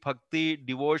reality, bhakti,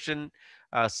 devotion,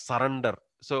 surrender.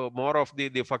 So more of the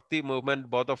bhakti movement,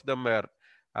 both of them were,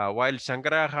 while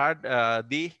Shankara had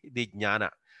the jnana.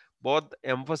 Both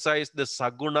emphasized the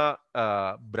Saguna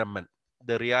Brahman,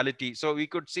 the reality. So we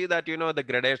could see that, the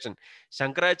gradation.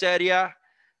 Shankaracharya,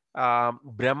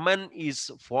 Brahman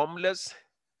is formless,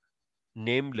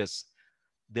 nameless.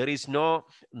 There is no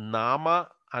Nama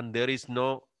and there is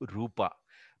no Rupa.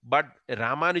 But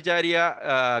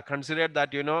Ramanujarya considered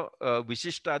that,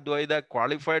 Vishishta Advaita,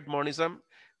 qualified monism,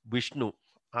 Vishnu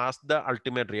as the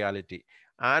ultimate reality.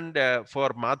 And for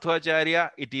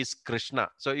Madhvacharya, it is Krishna.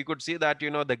 So you could see that,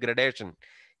 the gradation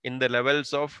in the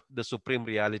levels of the supreme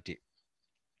reality.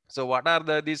 So what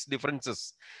are these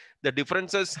differences? The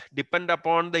differences depend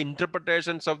upon the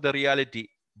interpretations of the reality.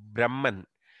 Brahman,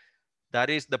 that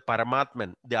is the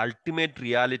Paramatman, the ultimate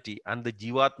reality, and the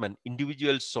Jivatman,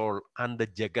 individual soul, and the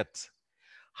Jagat.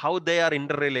 How they are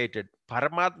interrelated.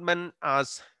 Paramatman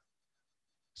as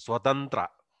Swatantra,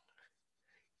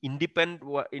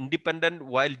 independent,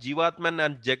 while Jivatman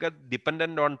and Jagat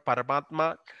dependent on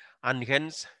Paramatma, and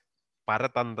hence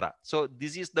Paratantra. So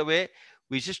this is the way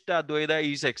Vishishta Advaita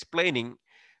is explaining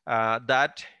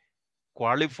that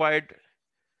qualified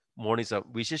monism.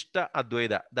 Vishishta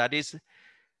Advaita, that is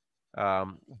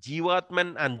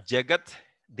Jivatman and Jagat,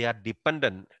 they are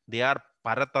dependent, they are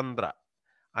Paratantra,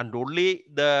 and only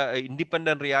the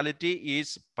independent reality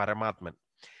is Paramatman.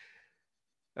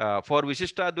 For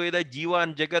Vishishta Advaita, Jiva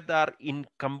and Jagat are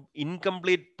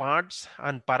incomplete parts,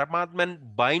 and Paramatman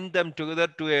bind them together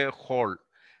to a whole.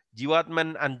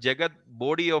 Jivatman and Jagat,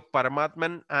 body of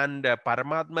Paramatman, and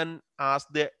Paramatman as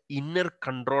the inner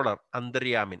controller,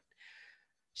 Antaryamin.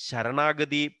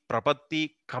 Sharanagati,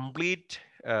 Prapatti, complete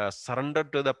surrender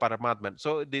to the Paramatman.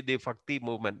 So the Bhakti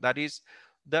movement, that is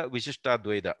the Vishishta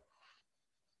Advaita.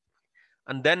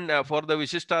 And then for the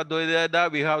Vishishta Advaita,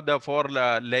 we have the 4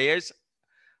 layers.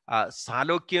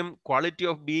 Salokyam, quality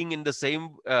of being in the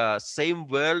same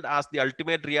world as the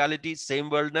ultimate reality, same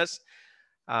worldness.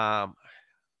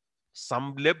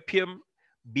 Samlabhyam,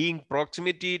 being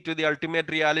proximity to the ultimate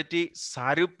reality.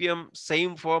 Sarupyam,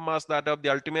 same form as that of the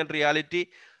ultimate reality.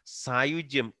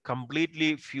 Sayujyam,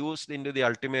 completely fused into the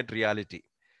ultimate reality.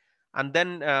 And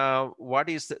then what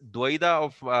is Dvaita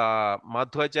of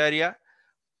Madhvacharya?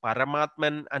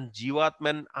 Paramatman and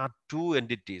Jivatman are 2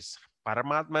 entities.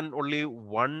 Paramatman only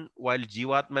one, while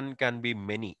Jivatman can be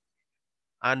many.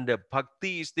 And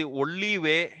bhakti is the only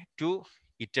way to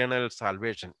eternal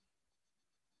salvation.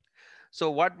 So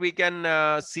what we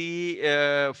can see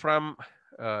from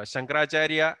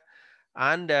Shankaracharya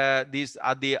and these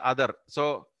are the other.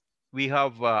 So we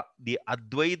have the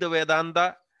Advaita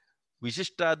Vedanta,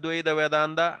 Vishishta Advaita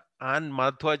Vedanta, and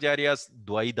Madhvacharya's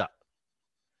Dvaita.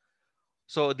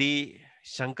 So the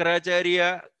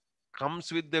Shankaracharya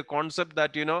comes with the concept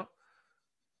that, you know,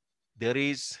 there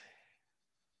is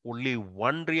only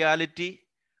one reality,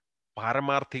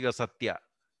 Paramarthika Satya,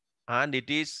 and it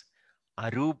is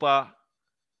Arupa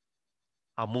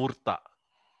Amurta,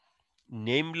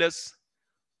 nameless,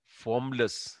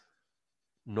 formless,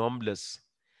 normless.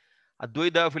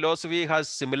 Advaita philosophy has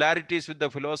similarities with the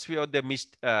philosophy of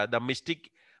the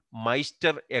mystic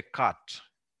Meister Eckhart,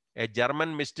 a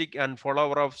German mystic and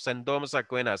follower of St. Thomas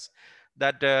Aquinas.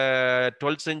 That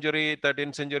 12th century,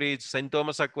 13th century St.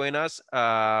 Thomas Aquinas,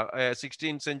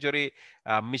 16th century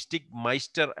mystic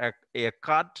Meister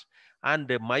Eckhart.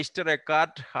 And Meister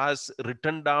Eckhart has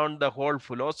written down the whole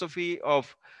philosophy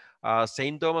of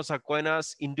St. Thomas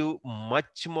Aquinas into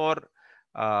much more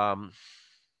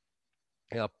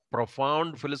a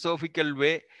profound philosophical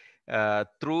way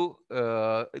through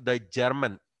the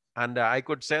German. And I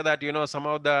could say that, you know, some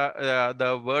of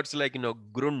the words like, you know,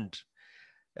 Grund,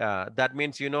 that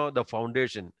means, you know, the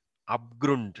foundation.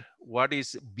 Abgrund, what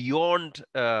is beyond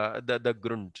the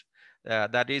Grund,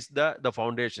 that is the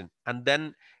foundation. And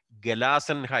then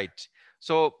Gelassenheit.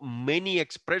 So many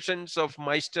expressions of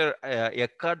Meister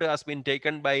Eckhart has been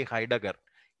taken by Heidegger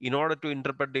in order to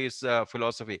interpret his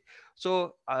philosophy.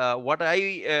 So what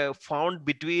I found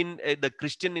between the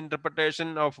Christian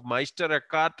interpretation of Meister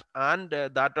Eckhart and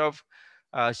that of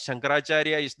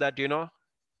Shankaracharya is that, you know,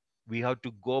 we have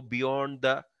to go beyond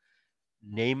the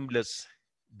nameless,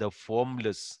 the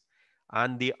formless,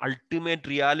 and the ultimate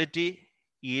reality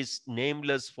is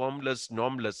nameless, formless,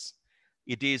 normless.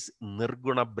 It is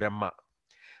Nirguna Brahma.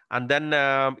 And then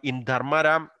in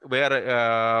Dharmaram,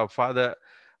 where Father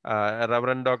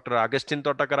Reverend Dr. Augustine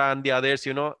Thottakara and the others,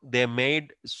 you know, they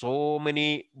made so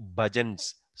many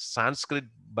bhajans, Sanskrit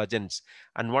bhajans.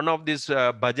 And one of these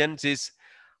bhajans is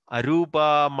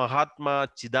Arupa Mahatma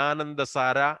Chidananda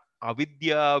Sara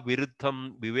Avidya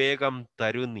Viruddham Vivekam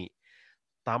Taruni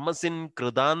Tamasin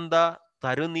Kridanda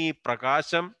Taruni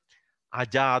Prakasham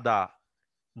Ajada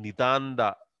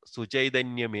Nidanda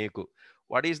Suchaitanya Meku.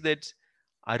 What is that?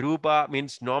 Arupa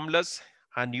means normless,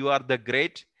 and you are the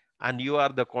great, and you are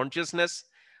the consciousness,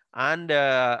 and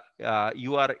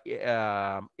you are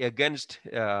against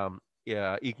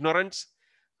ignorance,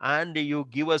 and you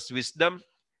give us wisdom,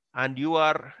 and you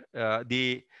are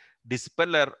the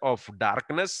dispeller of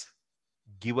darkness.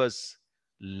 Give us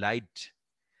light,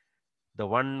 the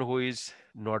one who is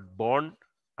not born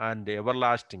and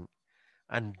everlasting,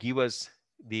 and give us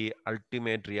the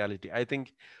ultimate reality. I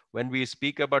think when we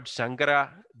speak about Shankara,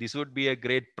 this would be a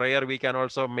great prayer we can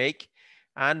also make.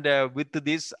 And with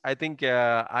this, I think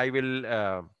I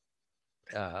will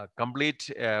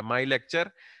complete my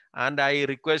lecture. And I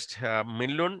request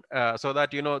Minlun, so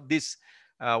that, you know, this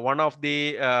one of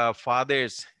the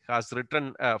fathers has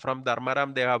written from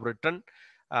Dharmaram, they have written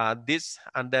this,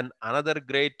 and then another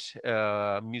great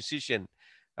musician,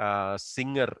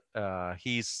 singer,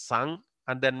 he sung,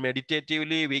 and then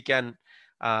meditatively we can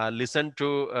listen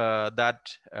to that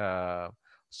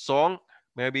song.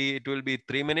 Maybe it will be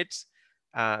 3 minutes.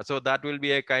 So that will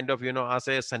be a kind of, you know, as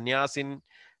a Sannyasin,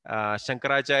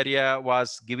 Shankaracharya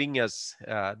was giving us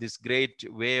this great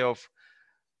way of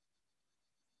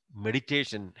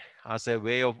meditation as a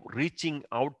way of reaching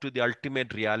out to the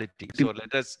ultimate reality. So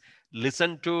let us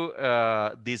listen to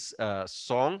this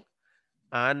song,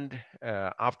 and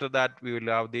after that we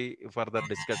will have the further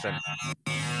discussion.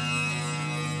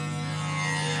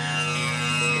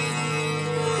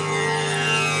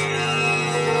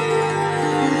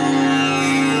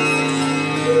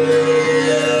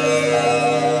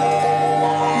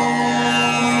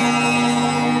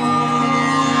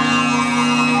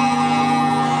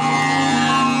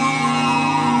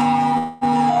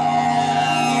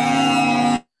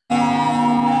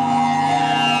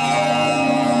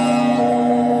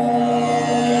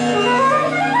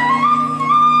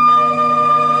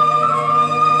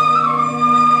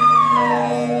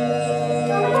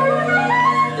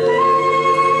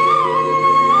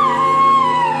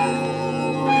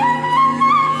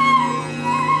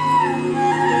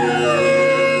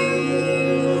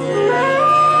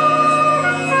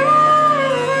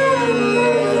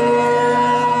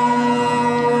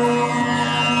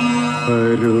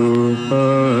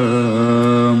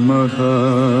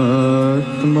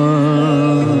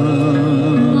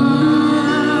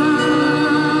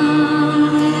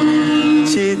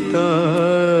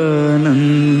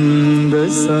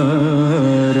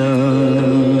 सारा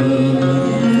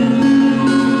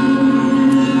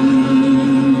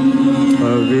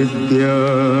अविद्या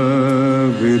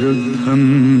विरुद्धं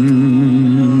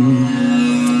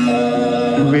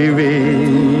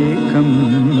विवेकं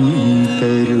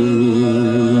तरुणी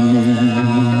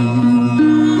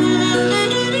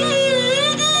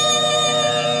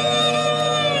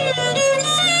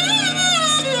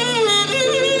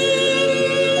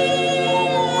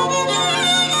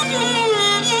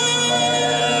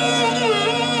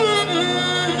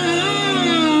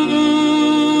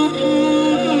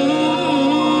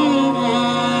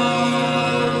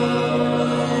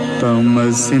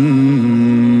तमसिं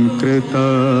कृतान्ता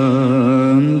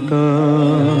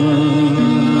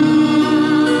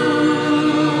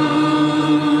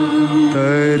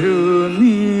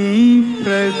तरुणी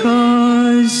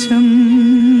प्रकाशम्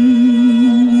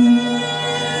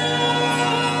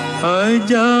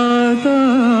अजाता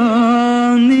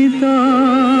नितान्ता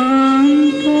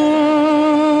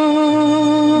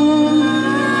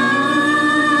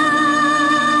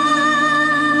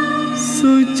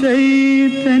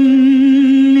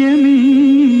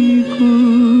सुचैतन्यमीकु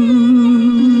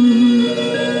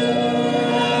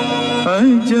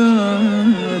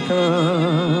अजाता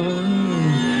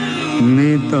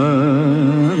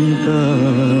नितान्ता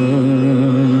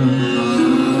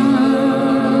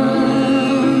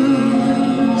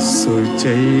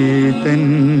सुचैतन्यमीकु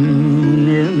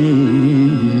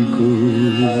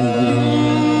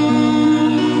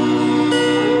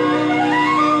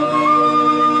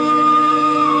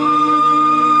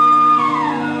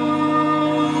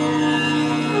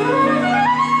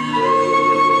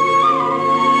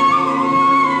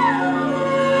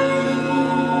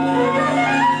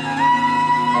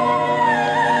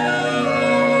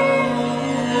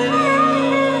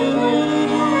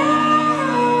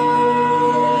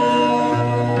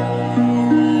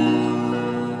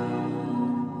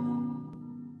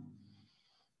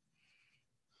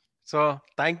So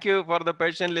thank you for the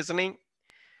patient listening.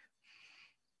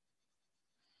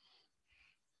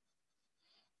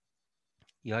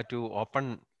 You have to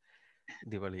open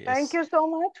Diwali. Thank you so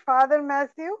much, Father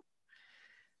Mathew,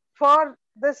 for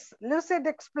this lucid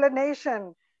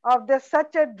explanation of this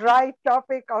such a dry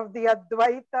topic of the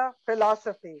Advaita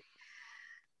philosophy.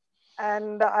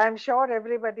 And I'm sure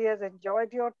everybody has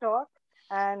enjoyed your talk,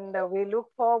 and we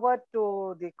look forward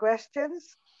to the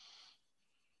questions.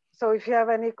 So if you have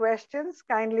any questions,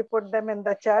 kindly put them in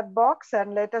the chat box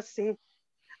and let us see if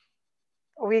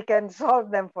we can solve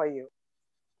them for you.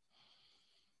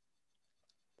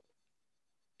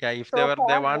 Yeah, if So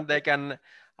they want, they can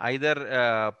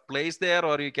either place there,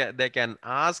 or they can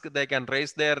ask, they can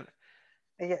raise their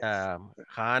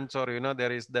hands, or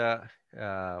there is the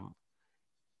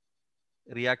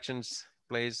reactions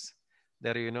place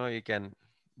there, you can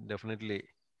definitely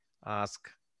ask.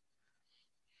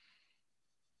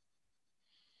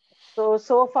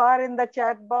 So far in the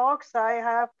chat box, I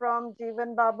have from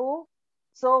Jeevan Babu,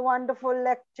 so wonderful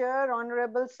lecture,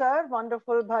 Honorable Sir,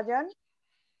 wonderful bhajan.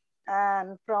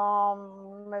 And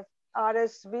from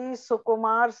RSV,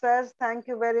 Sukumar says, thank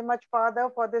you very much, Father,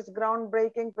 for this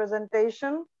groundbreaking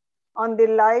presentation on the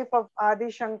life of Adi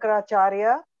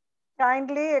Shankaracharya.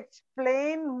 Kindly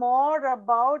explain more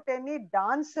about any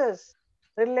dances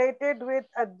related with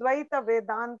Advaita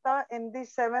Vedanta in the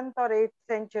 7th or 8th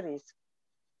centuries.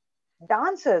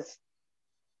 Dances.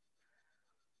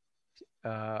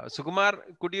 Sukumar,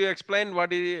 could you explain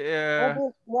what is... yeah.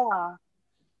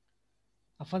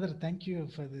 Father, thank you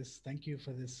for this. Thank you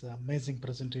for this amazing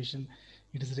presentation.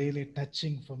 It is really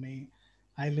touching for me.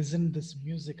 I listened this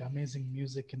music, amazing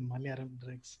music in Malayalam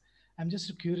lyrics. I'm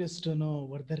just curious to know,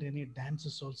 were there any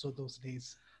dances also those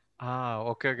days?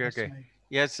 Okay.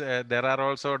 Yes, there are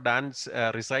also dance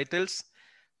recitals.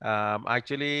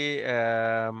 Actually,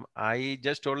 I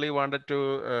just only wanted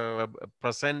to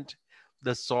present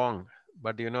the song,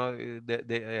 but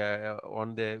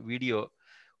on the video,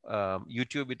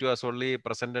 YouTube, it was only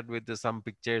presented with some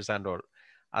pictures and all.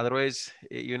 Otherwise,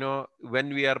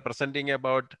 when we are presenting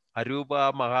about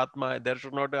Arupa, Mahatma, there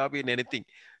should not have been anything,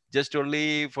 just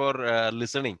only for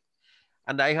listening.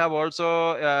 And I have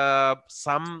also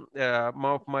some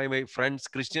of my friends,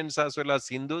 Christians as well as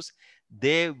Hindus,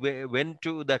 they went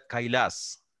to the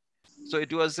Kailas. So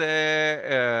it was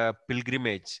a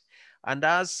pilgrimage. And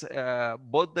as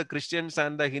both the Christians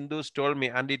and the Hindus told me,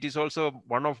 and it is also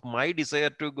one of my desire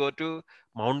to go to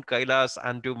Mount Kailas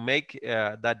and to make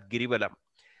that Girivalam,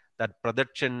 that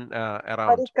pradakshin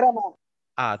around. Parikrama.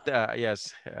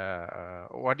 Yes.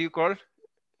 What do you call?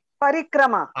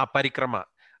 Parikrama. Parikrama.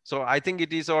 So I think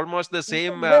it is almost the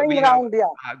same. Going we round,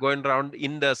 have going around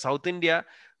in the South India.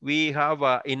 we have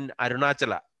in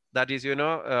Arunachala, that is,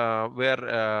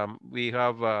 where we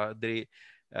have the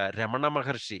Ramana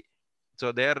Maharshi.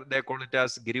 So there they call it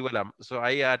as Girivalam. So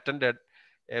I attended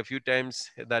a few times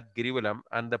that Girivalam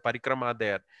and the Parikrama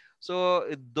there. So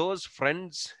those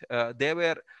friends, they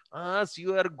were, as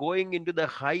you are going into the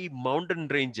high mountain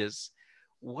ranges,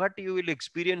 what you will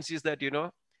experience is that,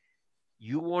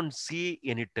 you won't see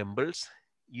any temples,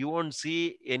 you won't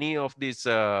see any of these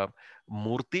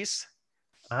murtis,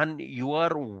 and you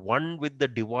are one with the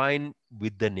divine,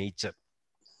 with the nature.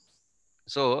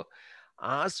 So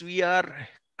as we are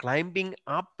climbing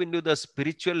up into the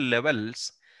spiritual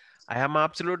levels, I am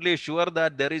absolutely sure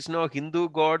that there is no Hindu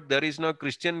God, there is no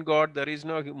Christian God, there is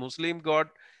no Muslim God,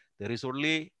 there is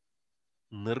only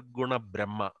Nirguna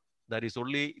Brahma. There is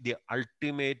only the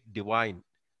ultimate divine.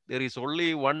 There is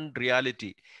only one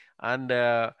reality. And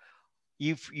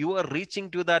if you are reaching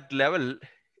to that level,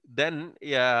 then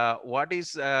what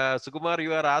is Sukumar,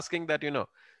 you are asking that,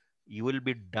 you will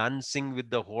be dancing with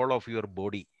the whole of your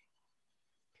body.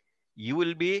 You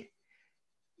will be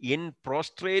in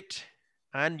prostrate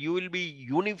and you will be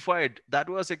unified. That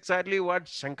was exactly what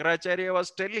Shankaracharya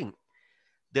was telling.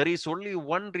 There is only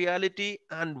one reality,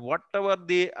 and whatever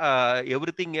the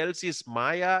everything else is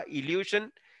Maya, illusion,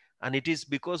 and it is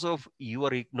because of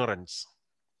your ignorance.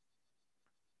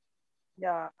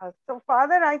 Yeah. So,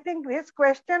 Father, I think his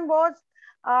question was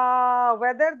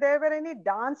whether there were any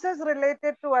dances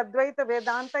related to Advaita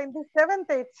Vedanta in the 7th,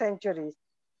 8th centuries.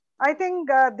 I think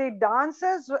the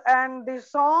dances and the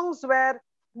songs were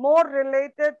more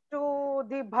related to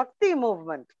the Bhakti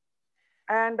movement.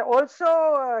 And also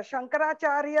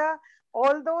Shankaracharya,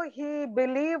 although he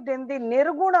believed in the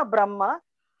Nirguna Brahma,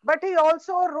 but he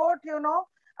also wrote,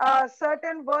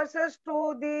 certain verses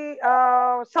to the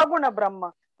Saguna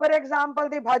Brahma. For example,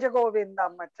 the Bhaja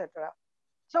Govindam, etc.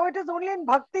 So it is only in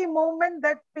Bhakti movement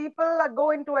that people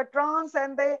go into a trance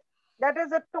and that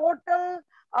is a total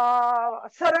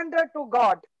surrender to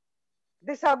God,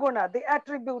 the Saguna, the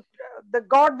attribute, the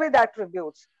God with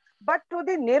attributes. But to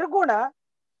the Nirguna,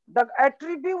 the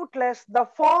attributeless, the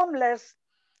formless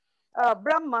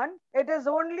Brahman, it is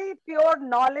only pure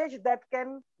knowledge that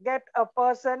can get a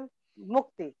person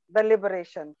mukti, the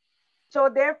liberation. So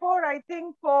therefore, I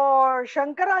think for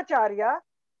Shankaracharya,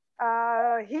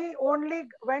 he only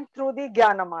went through the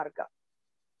Jnana Marga.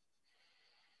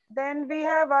 Then we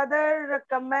have other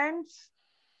comments.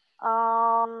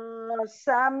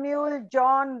 Samuel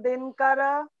John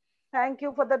Dinkara, thank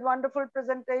you for that wonderful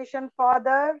presentation,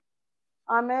 Father.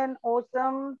 Amen.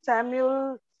 Awesome.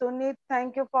 Samuel Sunit,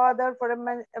 thank you, Father, for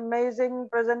an amazing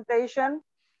presentation.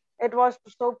 It was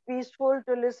so peaceful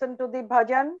to listen to the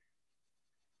bhajan.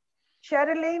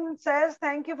 Sherilyn says,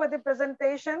 thank you for the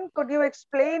presentation. Could you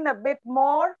explain a bit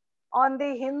more on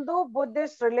the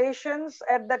Hindu-Buddhist relations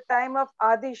at the time of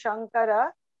Adi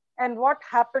Shankara and what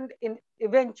happened in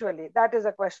eventually? That is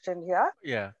a question here.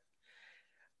 Yeah.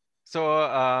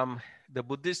 So the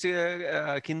Buddhist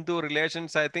Hindu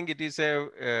relations, I think it is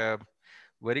a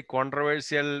very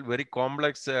controversial, very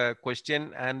complex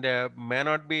question, and may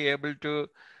not be able to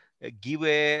give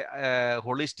a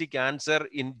holistic answer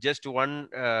in just one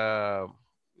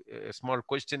small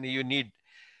question you need.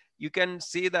 You can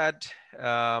see that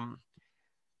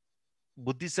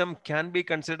Buddhism can be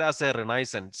considered as a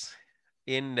renaissance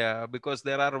in because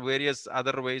there are various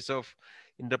other ways of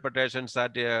interpretations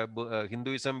that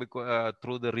Hinduism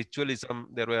through the ritualism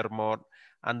there were more,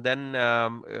 and then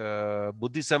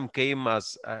Buddhism came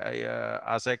as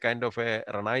a kind of a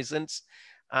renaissance,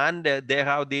 and they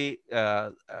have the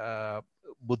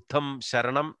Buddham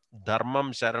Sharanam,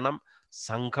 Dharmam Sharanam,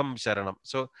 Sangham Sharanam.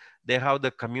 So they have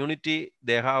the community,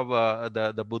 they have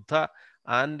the Buddha,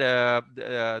 and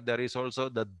there is also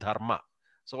the Dharma.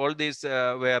 So all these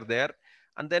were there,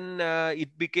 and then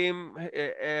it became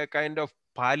a kind of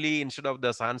Pali instead of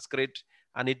the Sanskrit,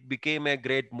 and it became a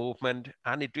great movement,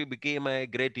 and it became a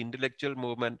great intellectual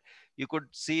movement. You could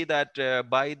see that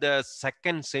by the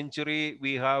 2nd century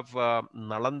we have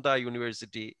Nalanda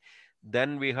University,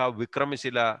 then we have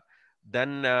Vikramashila,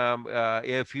 then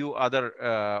a few other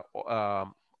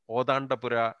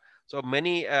Odantapura. So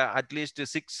many, at least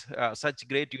 6 such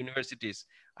great universities.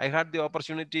 I had the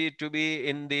opportunity to be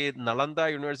in the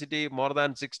Nalanda University more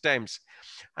than 6 times.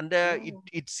 And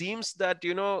it seems that,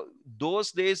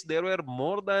 those days there were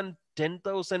more than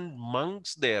 10,000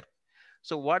 monks there.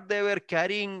 So what they were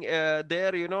carrying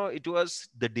there, it was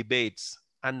the debates,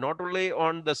 and not only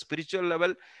on the spiritual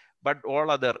level, but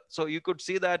all other. So you could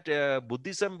see that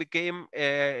Buddhism became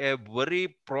a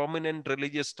very prominent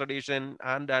religious tradition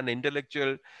and an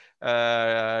intellectual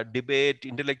debate,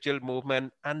 intellectual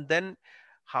movement. And then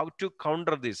how to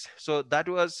counter this. So that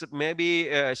was maybe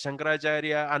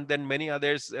Shankaracharya, and then many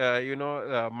others,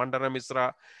 Mandana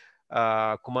Misra,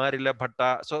 Kumarila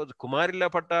Bhatta. So Kumarila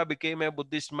Bhatta became a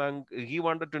Buddhist monk. He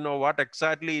wanted to know what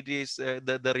exactly it is,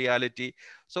 the reality.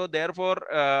 So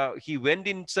therefore, he went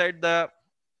inside the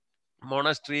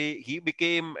monastery. He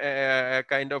became a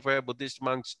kind of a Buddhist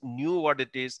monk, knew what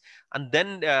it is, and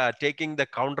then taking the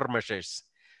countermeasures.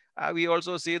 We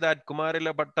also see that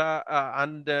Kumarila Bhatta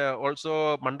and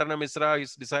also Mandana Misra,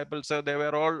 his disciples, they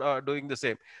were all doing the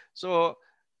same. So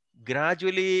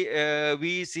gradually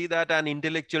we see that an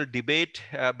intellectual debate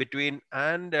between,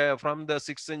 and from the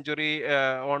 6th century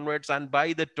onwards, and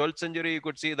by the 12th century you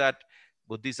could see that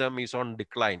Buddhism is on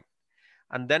decline.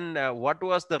 And then what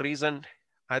was the reason?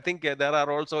 I think there are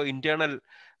also internal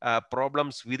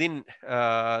problems within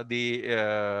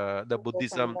the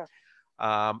Buddhism.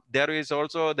 There is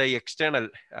also the external,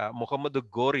 Muhammad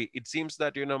Gori. It seems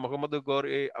that, Muhammad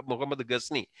Gori, Muhammad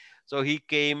Ghazni. So he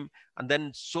came, and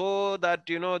then so that,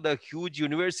 the huge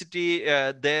university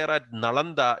there at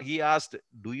Nalanda, he asked,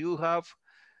 do you have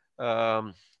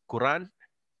Quran?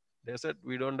 They said,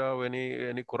 we don't have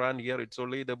any Quran here. It's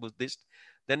only the Buddhist.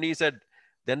 Then he said,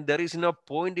 then there is no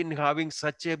point in having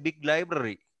such a big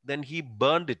library. Then he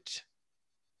burned it.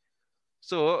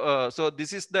 So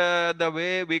this is the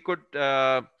way we could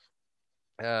hear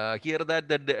that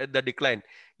the decline.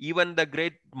 Even the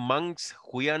great monks,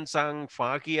 Huyan Sang,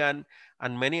 Fakian,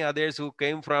 and many others who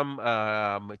came from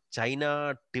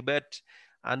China, Tibet,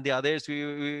 and the others,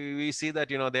 we see that,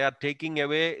 they are taking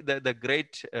away the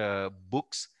great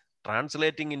books,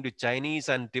 translating into Chinese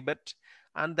and Tibet,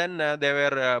 and then they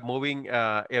were moving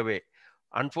away.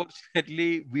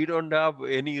 Unfortunately, we don't have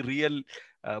any real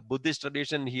Buddhist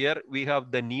tradition here. We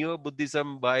have the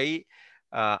Neo-Buddhism by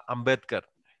Ambedkar.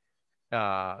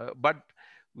 But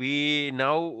we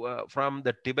now, from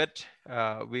the Tibet,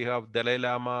 we have Dalai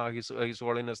Lama, His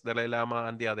Holiness Dalai Lama,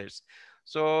 and the others.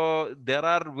 So there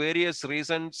are various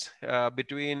reasons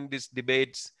between these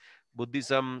debates,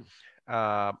 Buddhism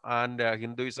and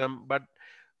Hinduism. But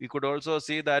we could also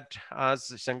see that, as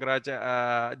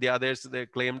Shankaracharya, the others, they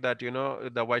claimed that,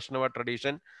 the Vaishnava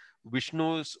tradition,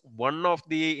 Vishnu's one of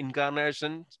the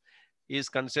incarnations is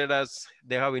considered as,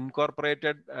 they have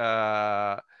incorporated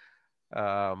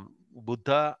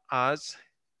Buddha as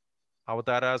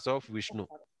avatars of Vishnu.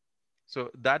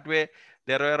 So that way,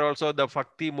 there were also the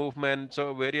Bhakti movement.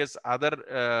 So various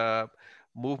other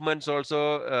movements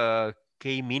also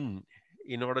came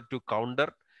in order to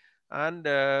counter. And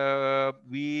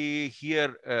we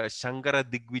hear Shankara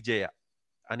Digvijaya,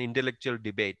 an intellectual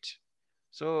debate.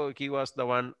 So he was the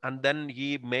one. And then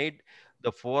he made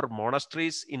the 4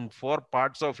 monasteries in 4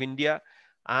 parts of India.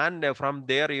 And from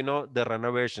there, the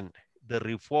renovation, the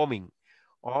reforming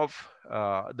of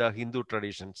the Hindu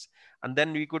traditions. And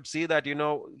then we could see that,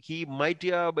 he might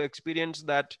have experienced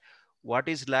that what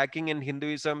is lacking in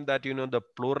Hinduism, that, the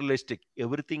pluralistic,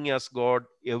 everything has God,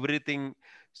 everything.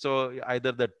 So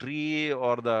either the tree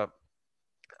or the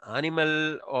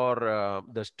animal or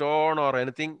the stone or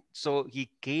anything. So he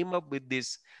came up with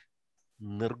this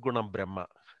Nirguna Brahma.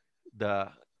 The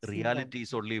reality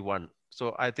is only one.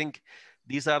 So I think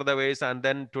these are the ways. And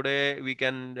then today we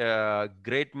can,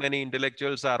 great many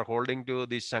intellectuals are holding to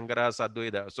this Shankara's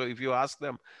Advaita. So if you ask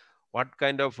them what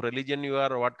kind of religion you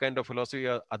are, or what kind of philosophy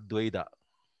you are, Advaita.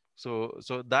 So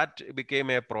that became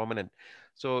a prominent.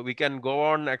 So we can go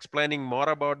on explaining more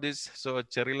about this. So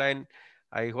Cherryline,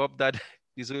 I hope that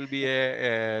this will be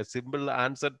a simple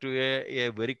answer to a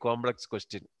very complex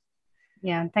question.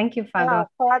 Yeah, thank you, Father.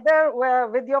 Father,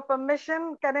 with your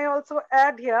permission, can I also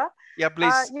add here? Yeah,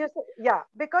 please.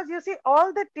 Because you see,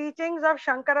 all the teachings of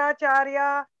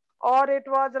Shankaracharya, or it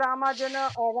was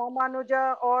Ramajana or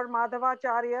Ramanuja or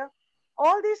Madhavacharya,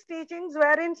 all these teachings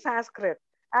were in Sanskrit.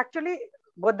 Actually,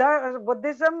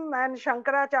 Buddhism and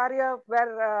Shankaracharya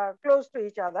were close to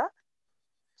each other.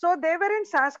 So they were in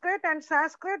Sanskrit, and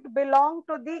Sanskrit belonged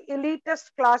to the elitist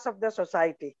class of the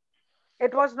society.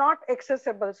 It was not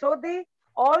accessible. So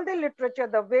all the literature,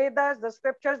 the Vedas, the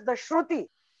scriptures, the Shruti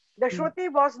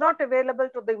was not available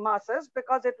to the masses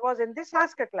because it was in the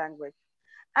Sanskrit language.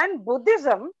 And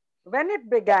Buddhism, when it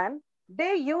began,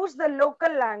 they used the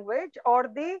local language or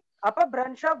the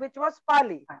Apabhransha, which was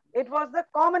Pali. It was the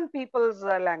common people's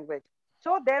language.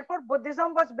 So therefore,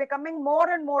 Buddhism was becoming more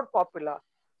and more popular.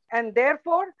 And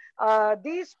therefore,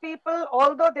 these people,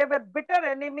 although they were bitter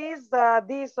enemies,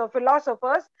 these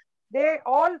philosophers, they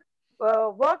all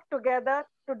worked together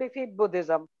to defeat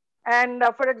Buddhism. And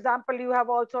for example, you have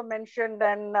also mentioned,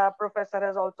 and Professor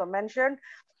has also mentioned,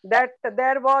 that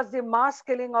there was the mass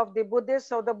killing of the Buddhists.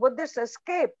 So the Buddhists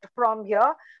escaped from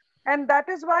here And that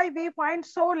is why we find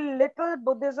so little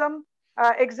Buddhism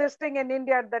existing in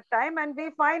India at that time. And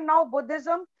we find now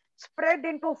Buddhism spread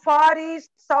into Far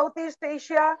East, Southeast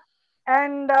Asia,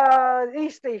 and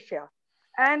East Asia.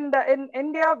 And in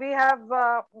India, we have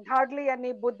hardly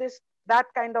any Buddhist, that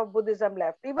kind of Buddhism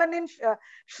left. Even in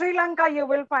Sri Lanka, you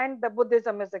will find the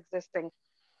Buddhism is existing.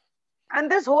 And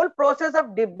this whole process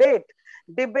of debate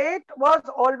was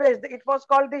always, it was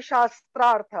called the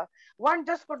Shastrartha. One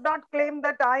just could not claim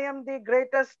that I am the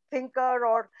greatest thinker,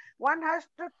 or one has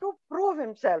to prove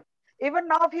himself. Even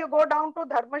now, if you go down to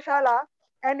Dharmashala,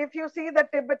 and if you see the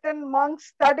Tibetan monks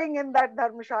studying in that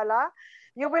Dharmashala,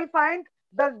 you will find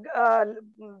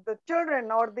the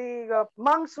children or the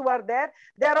monks who are there,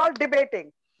 they are all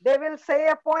debating. They will say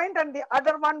a point and the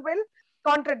other one will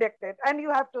contradict it. And you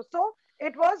have to, so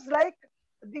it was like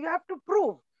you have to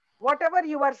prove whatever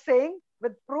you are saying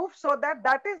with proof, so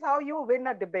that is how you win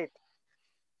a debate.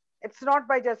 It's not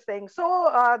by just saying. So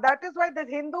that is why the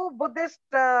Hindu-Buddhist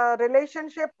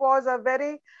relationship was a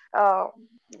very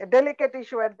delicate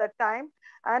issue at that time.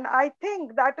 And I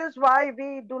think that is why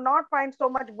we do not find so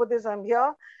much Buddhism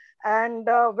here. And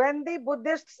when the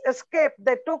Buddhists escaped,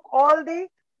 they took all the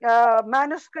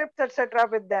manuscripts, etc.,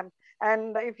 with them.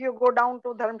 And if you go down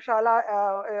to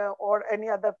Dharamshala or any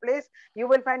other place, you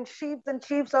will find sheets and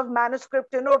sheets of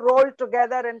manuscripts, rolled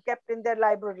together and kept in their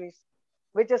libraries,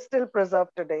 which is still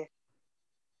preserved today.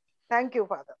 Thank you,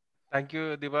 Father. Thank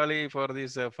you, Diwali, for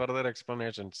these further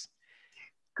explanations.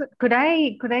 Could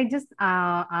I just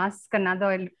ask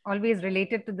another, always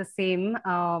related to the same,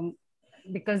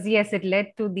 because yes, it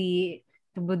led to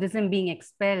Buddhism being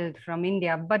expelled from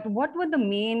India. But what were the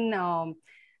main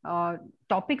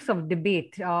topics of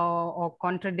debate or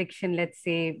contradiction? Let's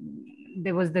say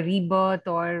there was the rebirth,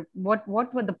 or what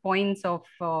were the points of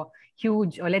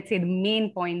huge, or let's say the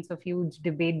main points of huge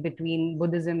debate between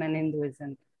Buddhism and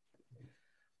Hinduism?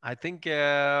 I think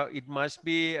it must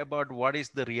be about what is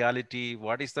the reality,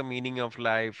 what is the meaning of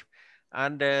life.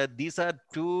 And these are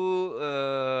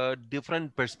two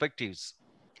different perspectives.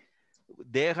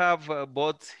 They have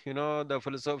both, the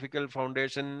philosophical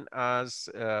foundation as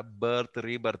birth,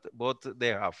 rebirth, both they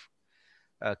have.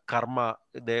 Karma,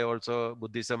 they also,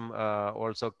 Buddhism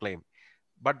also claim.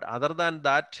 But other than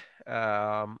that,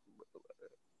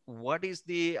 what is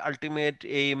the ultimate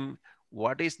aim?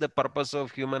 What is the purpose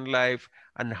of human life?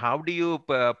 And how do you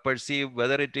perceive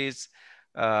whether it is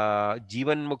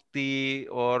Jivan Mukti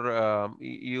or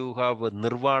you have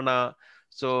Nirvana?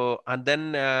 So, and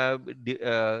then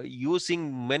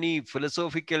using many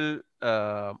philosophical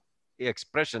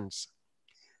expressions,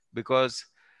 because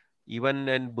even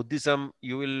in Buddhism,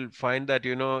 you will find that,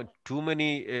 too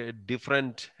many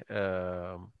different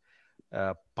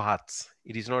paths.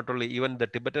 It is not only, even the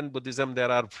Tibetan Buddhism, there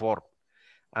are 4.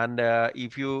 And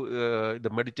if you, the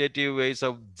meditative ways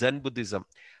of Zen Buddhism,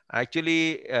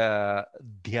 actually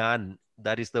Dhyan,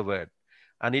 that is the word.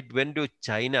 And it went to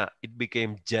China, it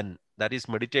became Zen, that is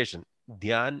meditation.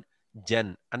 Dhyan,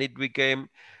 Zen. And it became,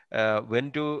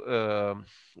 went to,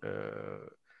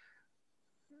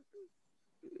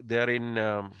 they're in,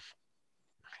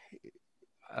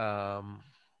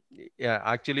 yeah,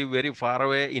 actually very far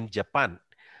away in Japan,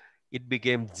 it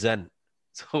became Zen.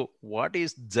 So what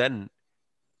is Zen?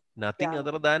 Nothing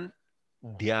other than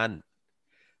Dhyan.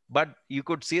 But you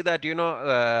could see that,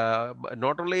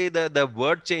 not only the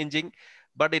word changing,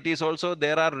 but it is also,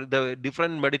 there are the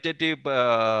different meditative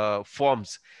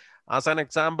forms. As an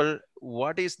example,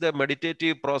 what is the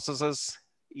meditative processes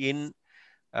in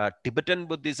Tibetan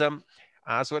Buddhism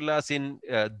as well as in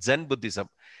Zen Buddhism?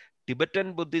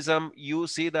 Tibetan Buddhism, you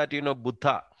see that,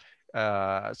 Buddha.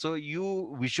 So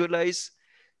you visualize,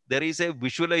 there is a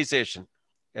visualization.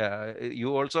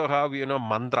 You also have,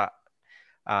 mantra.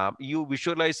 You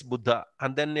visualize Buddha,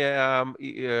 and then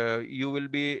you will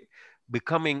be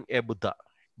becoming a Buddha.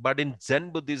 But in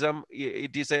Zen Buddhism,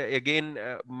 it is again,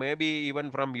 maybe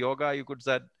even from yoga, you could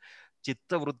say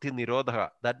Chitta Vritti Nirodha.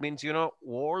 That means,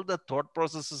 all the thought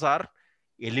processes are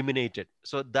eliminated.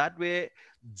 So that way,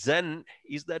 Zen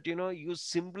is that, you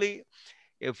simply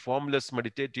a formless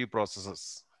meditative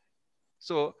processes.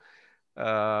 So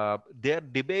their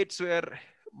debates were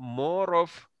more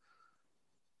of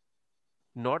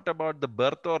not about the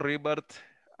birth or rebirth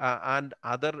and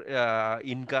other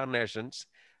incarnations,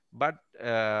 but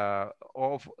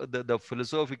of the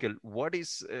philosophical. What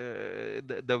is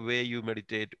the way you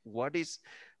meditate? What is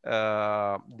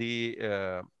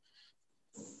the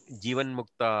Jivan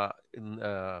Mukta?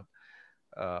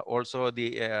 Also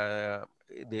the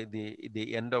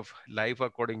end of life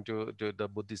according to the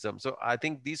Buddhism. So I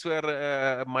think these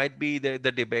were might be the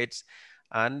debates.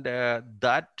 and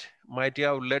that might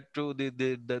have led to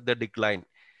the decline.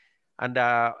 And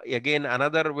again,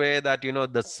 another way that, you know,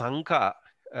 the Sangha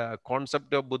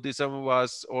concept of Buddhism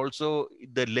was also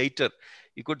the later.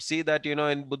 You could see that, you know,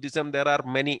 in Buddhism there are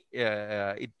many.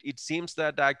 It seems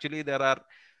that actually there are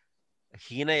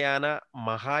Hinayana,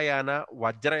 Mahayana,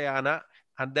 Vajrayana,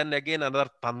 and then again another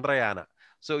Tantrayana.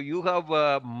 So you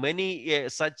have many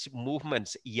such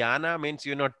movements. Yana means,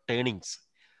 you know, turnings.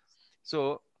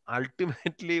 So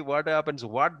ultimately what happens,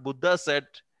 what Buddha said,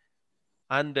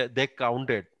 and they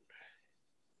counted.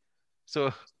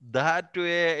 So that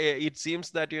way, it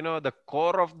seems that, you know, the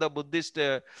core of the Buddhist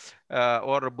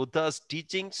or Buddha's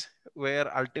teachings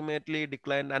were ultimately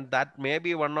declined, and that may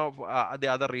be one of the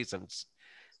other reasons,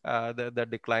 the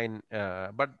decline.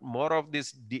 But more of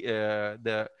this,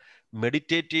 the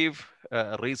meditative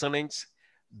reasonings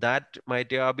that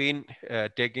might have been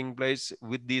taking place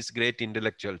with these great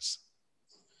intellectuals.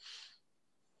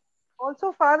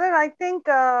 Also, Father, I think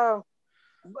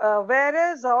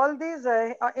whereas all these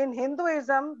in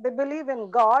Hinduism, they believe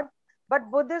in God, but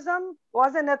Buddhism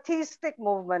was an atheistic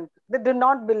movement. They do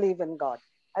not believe in God.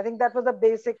 I think that was a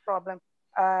basic problem.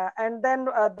 And then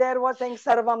there was saying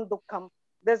Sarvam Dukkham.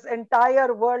 This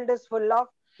entire world is full of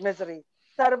misery.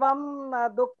 Sarvam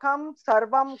Dukkham,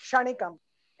 Sarvam Kshanikam.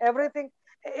 Everything.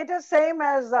 It is same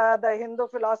as the Hindu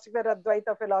philosophy,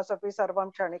 Advaita philosophy,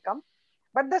 Sarvam Kshanikam.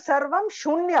 But the Sarvam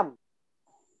Shunyam.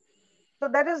 So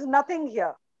there is nothing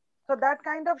here. So that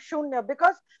kind of shunya,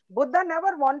 because Buddha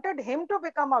never wanted him to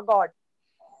become a god.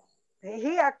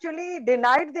 He actually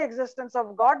denied the existence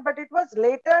of God, but it was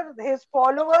later his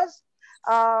followers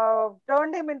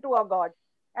turned him into a god.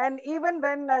 And even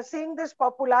when seeing this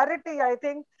popularity, I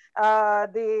think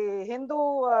the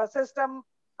Hindu system,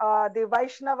 the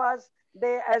Vaishnavas,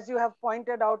 they, as you have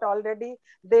pointed out already,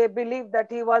 they believe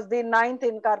that he was the 9th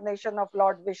incarnation of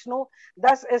Lord Vishnu,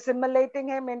 thus assimilating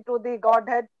him into the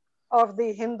godhead of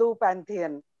the Hindu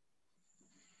pantheon.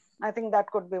 I think that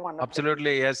could be one of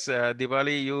Absolutely, yes.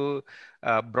 Diwali, you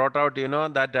brought out, you know,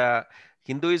 that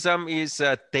Hinduism is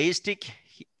theistic,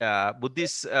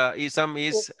 Buddhism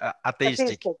is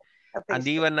atheistic. And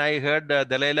even I heard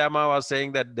Dalai Lama was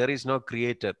saying that there is no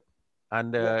creator,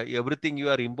 and everything you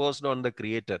are imposed on the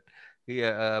creator.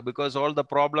 Because all the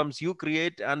problems you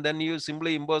create, and then you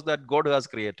simply impose that God has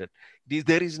created.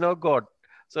 There is no God.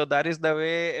 So that is the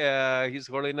way His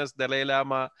Holiness Dalai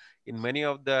Lama, in many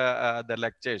of the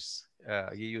lectures,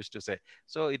 he used to say.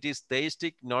 So it is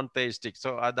theistic, non-theistic.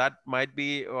 So that might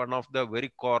be one of the very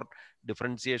core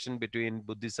differentiation between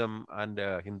Buddhism and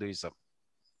Hinduism.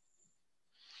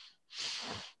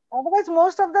 Otherwise,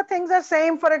 most of the things are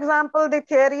same. For example, the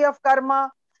theory of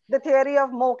karma, the theory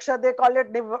of moksha, they call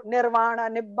it nirvana,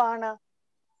 nibbana.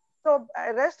 So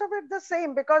rest of it the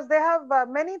same, because they have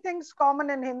many things common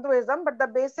in Hinduism, but the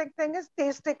basic thing is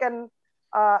theistic and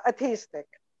atheistic.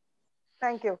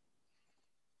 Thank you.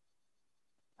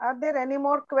 Are there any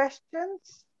more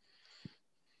questions?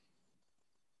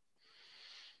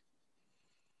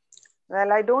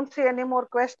 Well, I don't see any more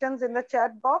questions in the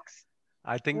chat box.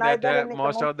 I think that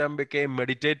most of them became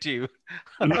meditative.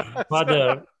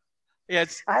 Father.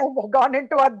 Yes. I have gone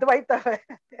into Advaita.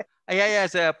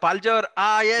 Yes, Paljor.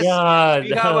 Yes. Yeah, we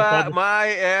have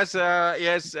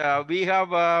we have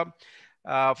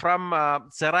from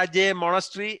Saraje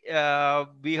Monastery.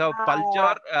 We have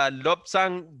Paljor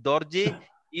Lobsang Dorji.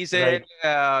 He's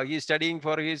he's studying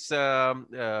for his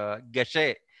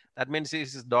Geshe. That means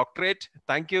his doctorate.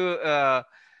 Thank you,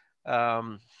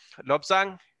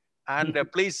 Lobsang. And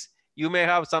please, you may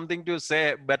have something to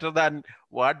say better than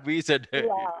what we said.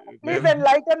 Please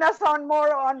enlighten us on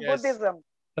more on Buddhism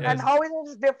and how it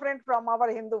is different from our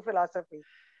Hindu philosophy.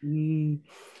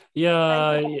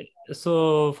 Yeah.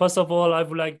 So first of all, I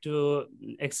would like to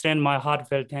extend my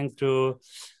heartfelt thanks to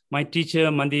my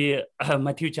teacher, Mathew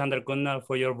Chandrankunnel,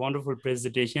 for your wonderful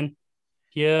presentation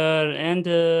here. And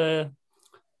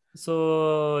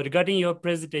so regarding your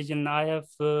presentation, I have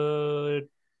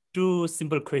 2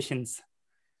 simple questions.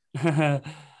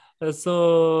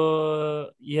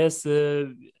 So yes,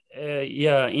 I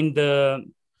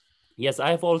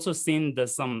have also seen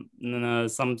some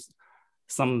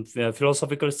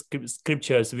philosophical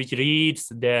scriptures which reads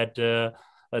that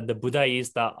the Buddha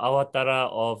is the avatar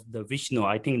of the Vishnu.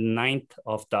 I think 9th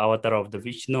of the avatar of the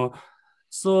Vishnu.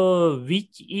 So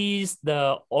which is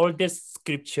the oldest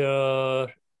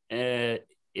scripture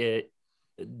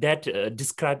that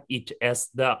describe it as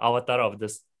the avatar of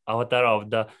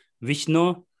the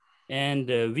Vishnu, and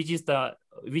which is the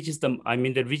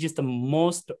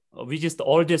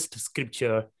oldest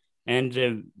scripture, and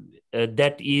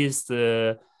that is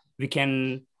we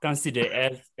can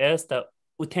consider as the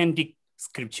authentic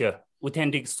scripture,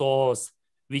 authentic source,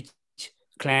 which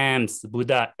claims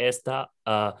Buddha as the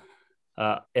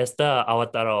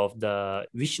avatar of the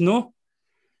Vishnu.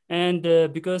 And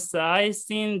because I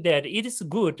think that it is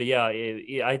good, yeah,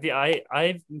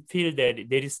 I feel that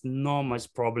there is no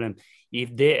much problem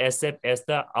if they accept as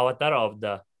the avatar of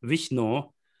the Vishnu.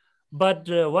 But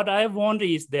what I want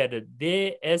is that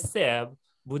they accept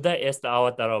Buddha as the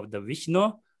avatar of the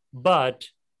Vishnu. But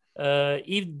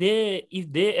if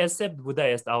they accept Buddha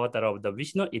as the avatar of the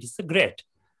Vishnu, it is great.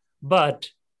 But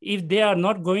if they are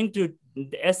not going to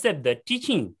accept the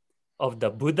teaching of the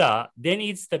Buddha, then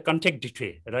it's the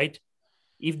contradictory, right?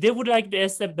 If they would like to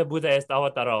accept the Buddha as the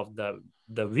avatar of the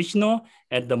Vishnu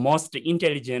and the most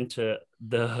intelligent,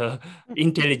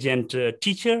 intelligent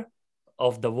teacher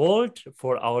of the world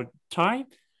for our time,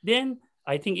 then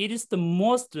I think it is the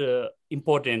most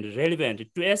important, relevant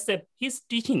to accept his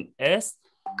teaching as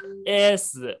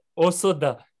also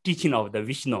the teaching of the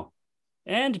Vishnu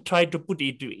and try to put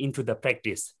it into the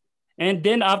practice. And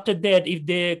then after that, if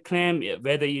they claim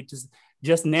whether it is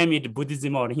just name it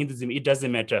Buddhism or Hinduism, it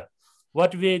doesn't matter.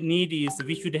 What we need is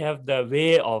we should have the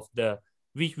way of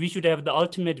we should have the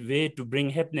ultimate way to bring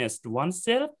happiness to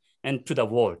oneself and to the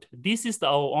world. This is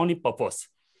our only purpose.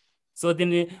 So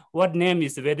then what name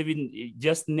is, whether we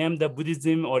just name the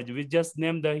Buddhism or we just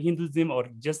name the Hinduism or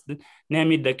just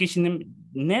name it the Christian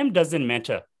name doesn't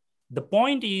matter. The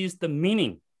point is the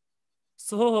meaning.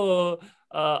 So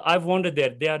I've wondered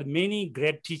that there are many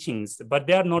great teachings, but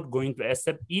they are not going to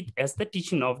accept it as the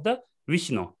teaching of the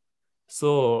Vishnu.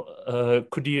 So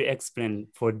could you explain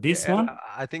for this one?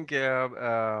 I think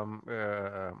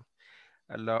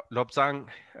Lobsang,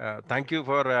 thank you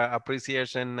for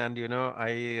appreciation. And, you know,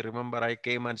 I remember I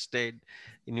came and stayed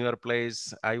in your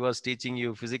place. I was teaching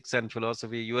you physics and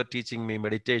philosophy. You were teaching me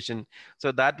meditation.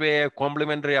 So that way, a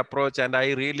complementary approach. And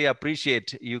I really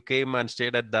appreciate you came and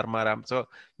stayed at Dharmaram. So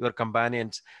your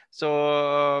companions.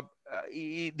 So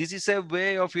this is a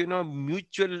way of, you know,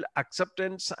 mutual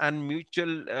acceptance and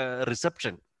mutual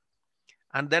reception.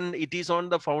 And then it is on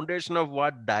the foundation of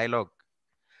what? Dialogue.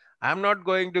 I'm not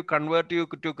going to convert you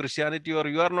to Christianity, or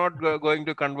you are not going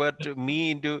to convert me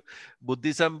into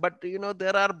Buddhism. But, you know,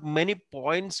 there are many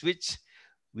points which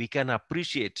we can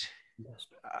appreciate.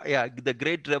 Yeah, the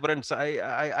great reverence.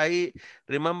 I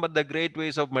remember the great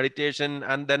ways of meditation.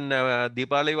 And then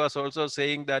Dipali was also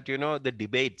saying that, you know, the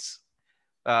debates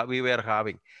we were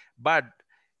having. But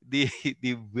the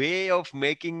way of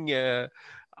making an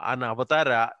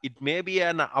avatara, it may be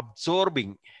an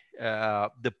absorbing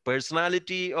the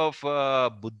personality of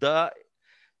Buddha,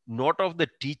 not of the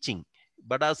teaching,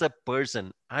 but as a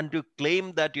person, and to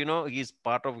claim that, you know, he is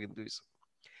part of Hinduism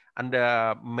and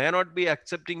may not be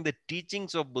accepting the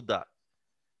teachings of Buddha.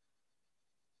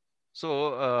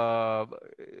 So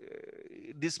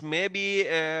this may be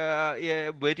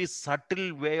a very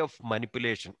subtle way of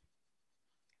manipulation.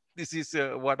 This is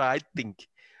what I think,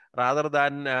 rather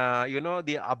than, you know,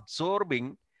 the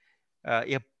absorbing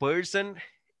a person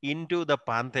into the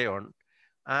pantheon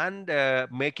and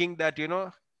making that, you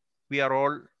know, we are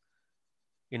all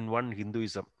in one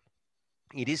Hinduism.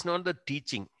 It is not the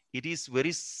teaching. It is very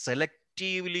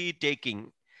selectively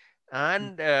taking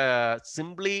and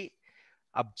simply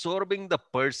absorbing the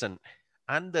person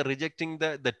and rejecting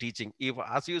the teaching. If,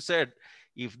 as you said,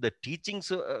 if the teachings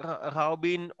have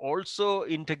been also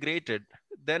integrated,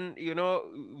 then, you know,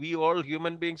 we all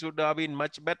human beings would have been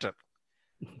much better.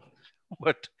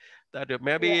 But that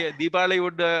maybe Deepali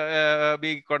would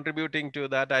be contributing to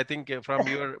that, I think, from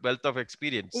your wealth of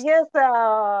experience. Yes,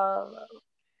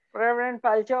 Reverend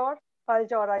Paljor,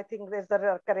 I think is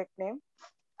the correct name.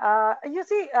 You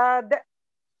see,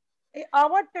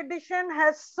 our tradition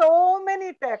has so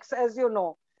many texts, as you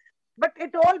know, but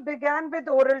it all began with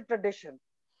oral tradition.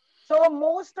 So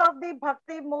most of the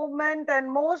Bhakti movement and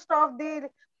most of the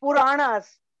Puranas,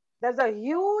 there's a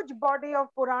huge body of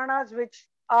Puranas which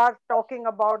are talking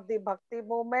about the Bhakti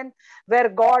movement, where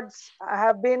gods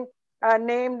have been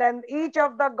named, and each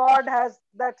of the god has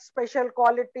that special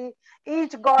quality.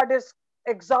 Each god is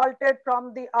exalted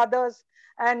from the others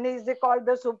and is called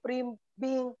the supreme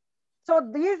being. So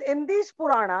in these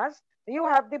Puranas, you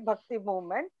have the Bhakti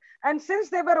movement, and since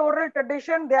they were oral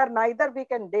tradition, they are neither we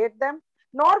can date them,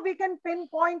 nor we can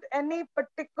pinpoint any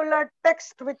particular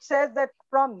text which says that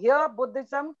from here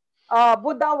Buddha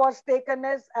was taken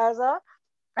as a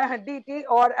deity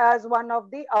or as one of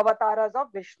the avatars of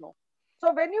Vishnu.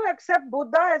 So when you accept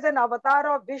Buddha as an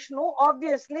avatar of Vishnu,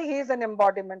 obviously he is an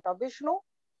embodiment of Vishnu,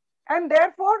 and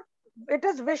therefore it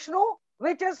is Vishnu,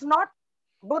 which is not,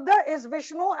 Buddha is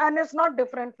Vishnu and is not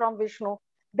different from Vishnu.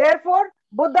 Therefore,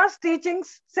 Buddha's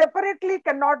teachings separately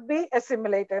cannot be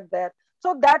assimilated there.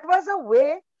 So that was a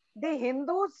way the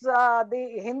Hindus,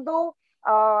 the Hindu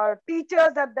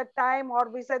teachers at that time, or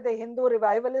we say the Hindu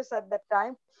revivalists at that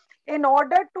time, in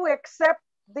order to accept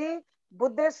the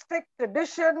Buddhistic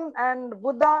tradition and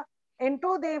Buddha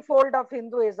into the fold of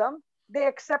Hinduism, they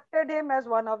accepted him as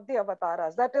one of the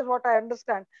avatars. That is what I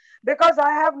understand. Because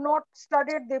I have not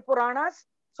studied the Puranas,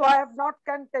 so I have not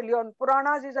can tell you. And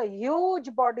Puranas is a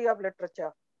huge body of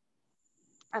literature.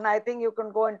 And I think you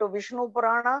can go into Vishnu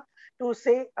Purana to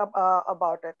say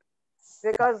about it.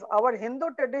 Because our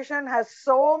Hindu tradition has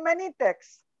so many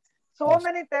texts,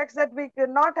 that we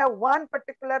cannot have one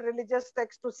particular religious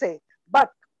text to say.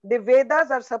 But the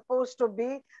Vedas are supposed to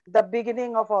be the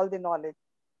beginning of all the knowledge.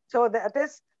 So that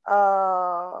is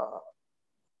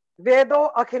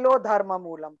Vedo Akhilo Dharma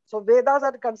Moolam. So Vedas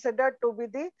are considered to be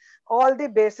the all the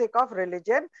basic of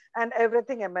religion, and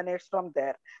everything emanates from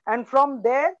there. And from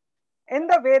there, in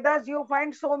the Vedas, you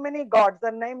find so many gods,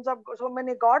 the names of so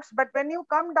many gods. But when you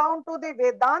come down to the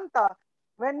Vedanta,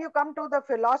 when you come to the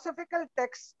philosophical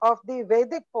texts of the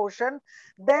Vedic portion,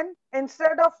 then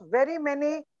instead of very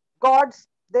many gods,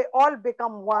 they all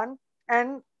become one.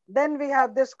 And then we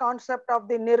have this concept of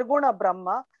the Nirguna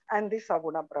Brahma and the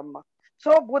Saguna Brahma.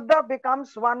 So Buddha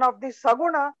becomes one of the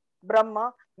Saguna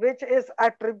Brahma, which is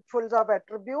full of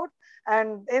attribute.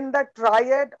 And in the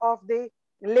triad of the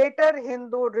later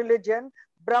Hindu religion,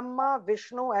 Brahma,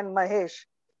 Vishnu, and Mahesh.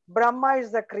 Brahma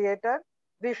is the creator,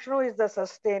 Vishnu is the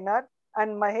sustainer,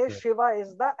 and Mahesh, Shiva,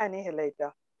 is the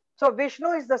annihilator. So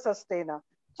Vishnu is the sustainer.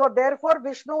 So therefore,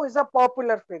 Vishnu is a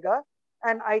popular figure.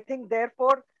 And I think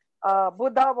therefore,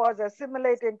 Buddha was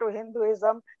assimilated into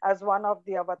Hinduism as one of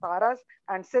the avatars.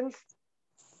 And since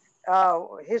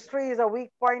history is a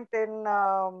weak point in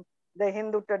the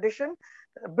Hindu tradition,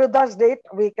 Buddha's date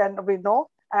we know.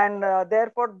 And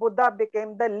therefore, Buddha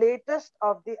became the latest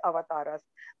of the avatars.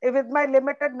 With my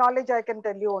limited knowledge, I can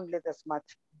tell you only this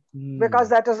much, because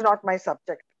that is not my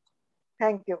subject.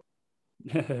 Thank you.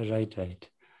 Right.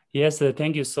 Yes,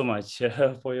 thank you so much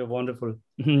for your wonderful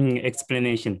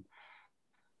explanation.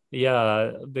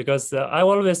 Yeah, because I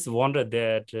always wondered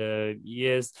that,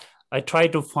 yes, I try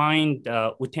to find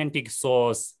authentic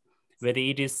source, whether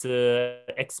it is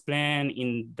explained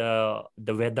in the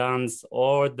Vedants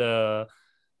or the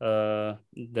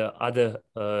other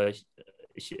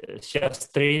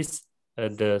Shastris,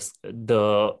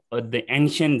 the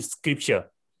ancient scripture,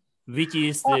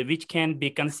 which can be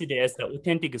considered as the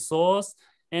authentic source,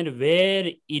 and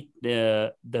where it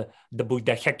the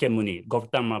Buddha Shakyamuni,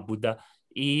 Gautama Buddha,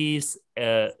 is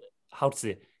how to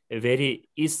say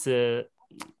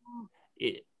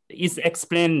is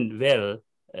explained well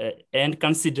and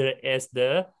considered as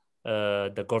the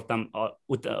Gautama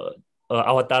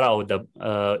avatar of the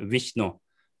Vishnu.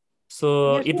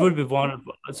 So it will be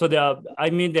wonderful. So I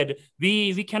mean that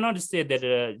we cannot say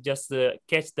that just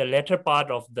catch the latter part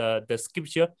of the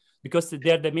scripture, because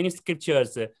there are the many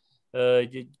scriptures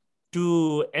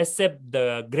to accept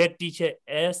the great teacher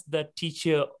as the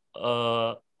teacher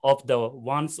of the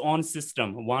one's own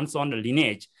system, one's own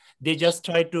lineage. They just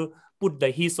try to put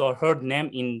his or her name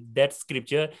in that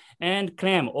scripture and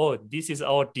claim, oh, this is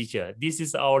our teacher, this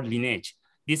is our lineage,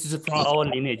 this is from our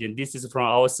lineage, and this is from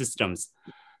our systems.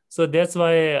 So that's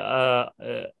why,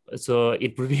 so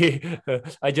it will be,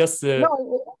 I just...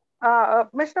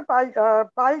 Mr.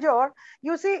 Paljor,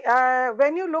 you see,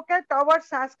 when you look at our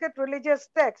Sanskrit religious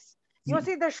texts, you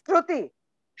see the Shruti.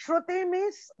 Shruti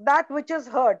means that which is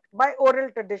heard by oral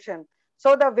tradition.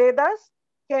 So the Vedas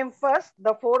came first,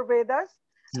 the 4 Vedas,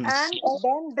 and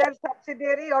then their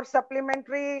subsidiary or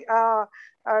supplementary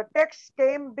texts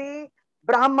came the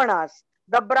Brahmanas.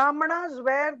 The Brahmanas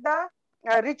were the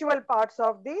ritual parts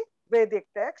of the Vedic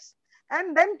text.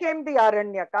 And then came the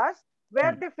Aranyakas,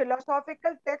 where the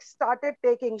philosophical texts started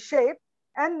taking shape,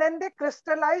 and then they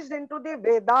crystallized into the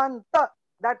Vedanta,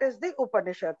 that is the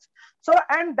Upanishads. So,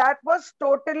 and that was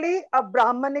totally a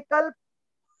Brahmanical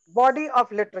body of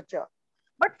literature.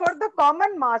 But for the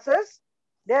common masses,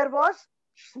 there was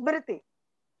Smriti.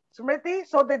 Smriti,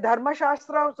 so the Dharma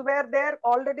Shastras were there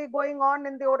already going on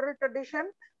in the oral tradition.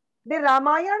 The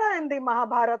Ramayana and the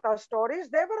Mahabharata stories,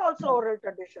 they were also oral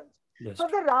traditions. Yes. So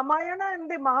the Ramayana and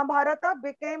the Mahabharata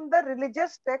became the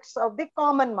religious texts of the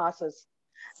common masses.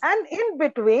 And in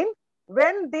between,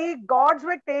 when the gods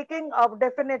were taking a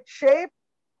definite shape,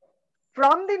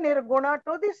 from the Nirguna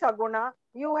to the Saguna,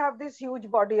 you have this huge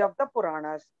body of the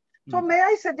Puranas. So may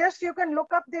I suggest you can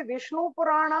look up the Vishnu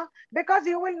Purana, because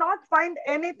you will not find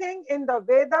anything in the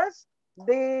Vedas,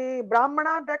 the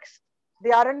Brahmana text, the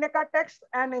Aranyaka text,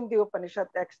 and in the Upanishad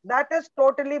text. That is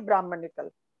totally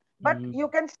Brahmanical. But you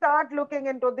can start looking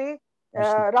into the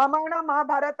Ramayana,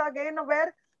 Mahabharata again,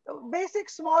 where basic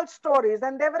small stories,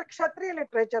 and they were Kshatriya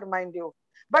literature, mind you.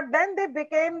 But then they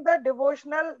became the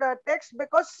devotional text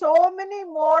because so many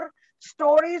more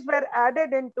stories were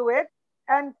added into it.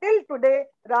 And till today,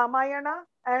 Ramayana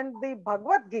and the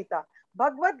Bhagavad Gita.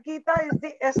 Bhagavad Gita is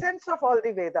the essence of all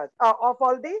the Vedas, of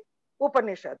all the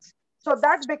Upanishads. So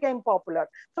that became popular.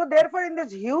 So therefore, in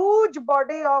this huge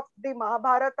body of the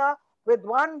Mahabharata with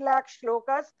 1 lakh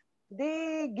shlokas,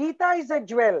 the Gita is a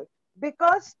jewel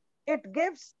because it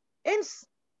gives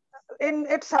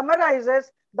it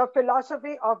summarizes the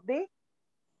philosophy of the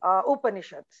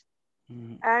Upanishads.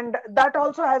 And that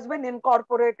also has been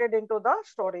incorporated into the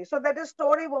story. So that is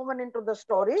story woven into the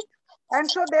story. And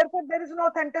so therefore there is no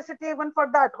authenticity even for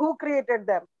that. Who created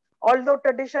them? Although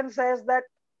tradition says that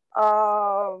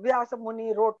Vyasa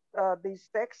Muni wrote these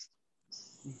texts.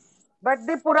 But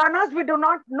the Puranas, we do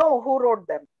not know who wrote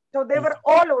them. So they were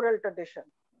all oral tradition.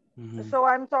 So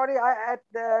I'm sorry,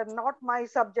 not my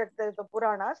subject, the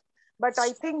Puranas, but I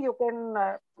think you can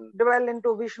dwell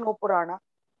into Vishnu Purana.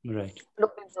 Right.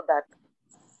 Look into that.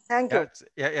 Thank you.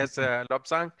 Yes,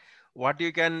 Lobsang, what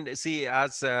you can see,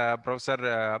 as Professor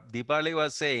Deepali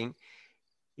was saying,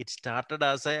 it started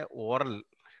as a oral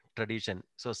tradition.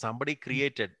 So somebody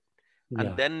created,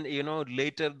 and then, you know,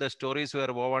 later the stories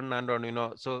were woven and on, you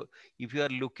know. So if you are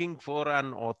looking for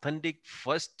an authentic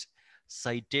first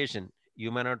citation, you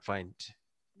may not find.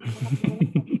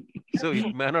 So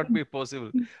it may not be possible.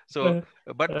 So,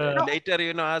 but later,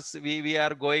 you know, as we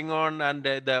are going on, and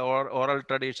the oral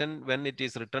tradition, when it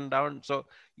is written down, so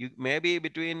you maybe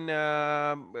between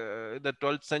the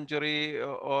 12th century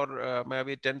or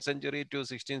maybe 10th century to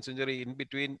 16th century, in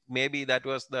between, maybe that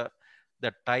was the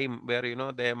time where, you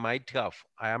know, they might have,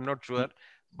 I am not sure,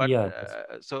 but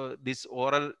so this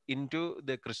oral into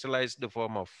the crystallized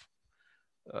form of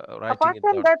writing. Apart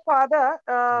from that,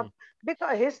 Father,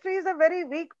 because history is a very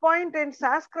weak point in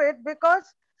Sanskrit, because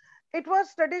it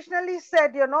was traditionally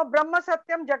said, you know, Brahma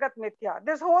Satyam Jagat Mithya.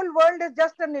 This whole world is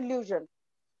just an illusion.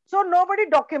 So nobody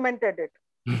documented it.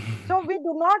 So we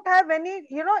do not have any,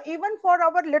 you know, even for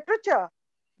our literature,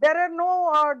 there are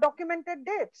no documented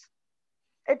dates.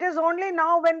 It is only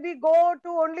now when we go to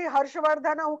only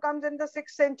Harshvardhana, who comes in the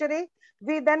 6th century,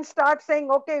 we then start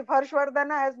saying, okay, if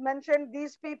Harshvardhana has mentioned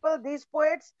these people, these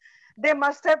poets, they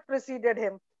must have preceded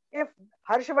him. If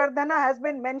Harshvardhana has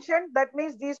been mentioned, that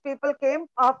means these people came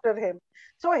after him.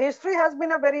 So history has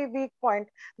been a very weak point.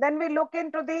 Then we look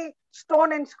into the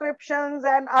stone inscriptions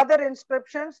and other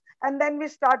inscriptions, and then we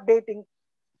start dating.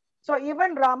 So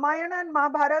even Ramayana and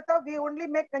Mahabharata, we only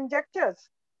make conjectures,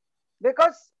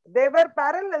 because they were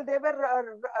parallel, they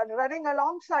were running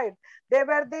alongside. They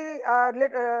were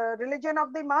the religion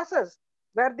of the masses,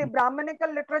 where the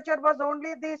Brahmanical literature was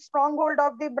only the stronghold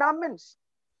of the Brahmins.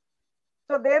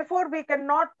 So therefore, we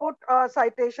cannot put a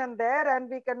citation there, and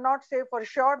we cannot say for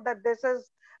sure that this is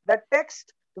the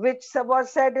text which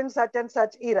was said in such and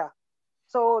such era.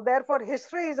 So therefore,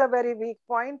 history is a very weak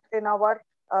point in our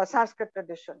Sanskrit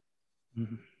tradition.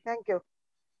 Thank you.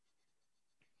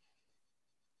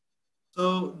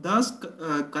 So does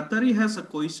Qatari has a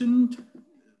question?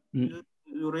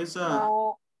 You raise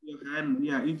your hand.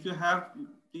 Yeah, if you have,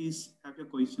 please have your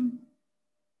question.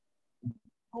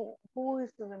 Who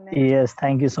is the next? Yes,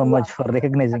 thank you so much for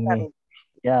recognizing me.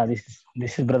 Yeah, this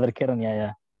is Brother Kiran.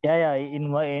 Yeah.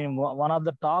 In one of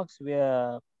the talks,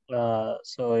 where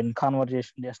so in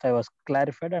conversation, just I was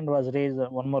clarified and was raised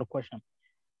one more question.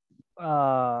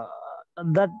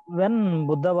 That when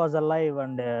Buddha was alive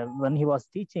and when he was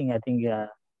teaching, I think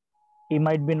he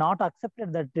might be not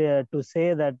accepted that to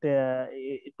say that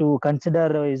to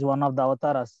consider is one of the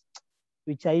avatars,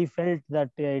 which I felt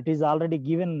that it is already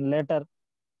given later,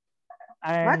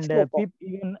 and people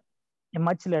even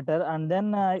much later, and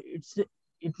then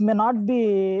it may not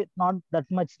be not that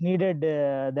much needed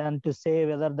than to say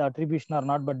whether the attribution or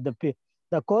not, but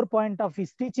the core point of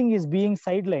his teaching is being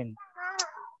sidelined.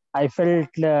 I felt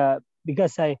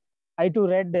because I too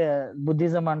read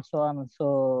Buddhism and so on,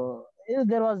 so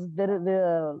there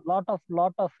a lot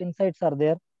of insights are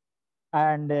there,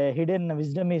 and hidden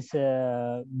wisdom is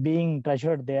being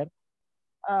treasured there.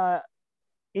 I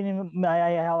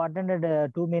have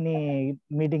attended too many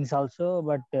meetings also,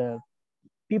 but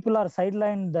people are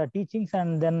sidelined the teachings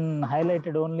and then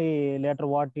highlighted only later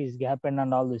what is happened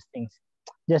and all these things,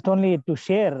 just only to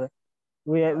share,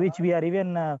 which we are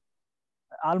even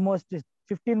almost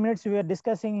 15 minutes we were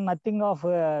discussing nothing of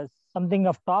something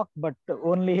of talk, but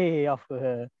only of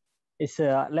is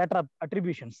later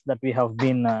attributions that we have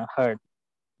been heard.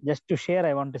 Just to share,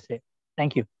 I want to say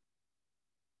thank you.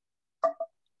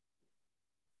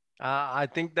 I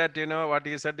think that, you know, what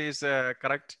you said is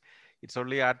correct. It's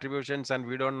only attributions and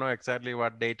we don't know exactly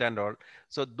what date and all.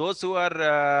 So those who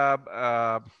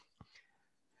are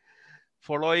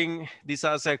following this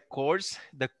as a course,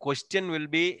 the question will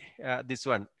be this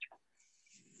one.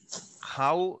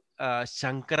 How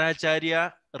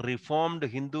Shankaracharya reformed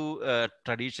Hindu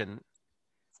tradition,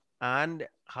 and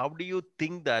how do you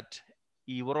think that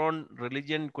your own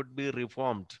religion could be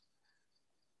reformed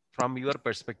from your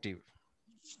perspective?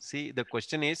 See, the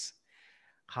question is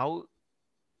how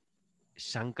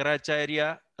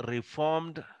Shankaracharya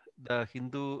reformed the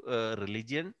Hindu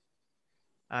religion,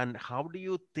 and how do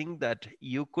you think that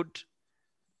you could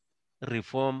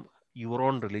reform your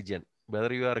own religion,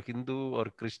 whether you are Hindu or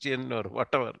Christian or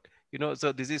whatever, you know.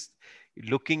 So this is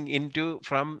looking into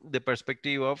from the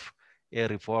perspective of a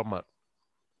reformer.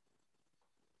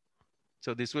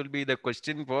 So this will be the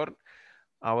question for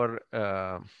our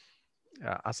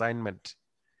assignment.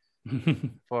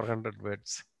 400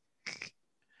 words.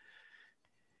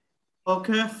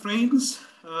 Okay, friends.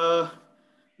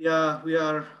 Yeah, we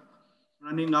are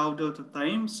running out of the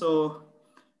time, so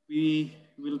we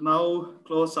will now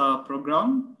close our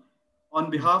program. On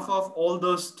behalf of all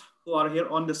those who are here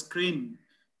on the screen,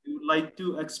 we would like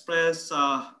to express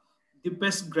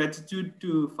deepest gratitude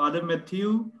to Father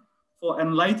Mathew for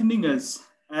enlightening us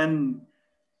and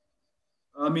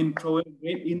throwing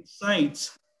great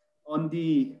insights on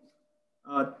the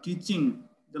teaching,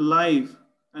 the life,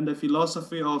 and the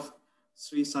philosophy of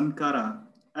Sri Sankara.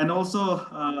 And also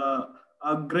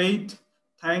a great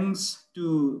thanks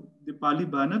to the Pali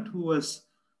Banat who was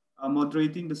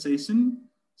moderating the session.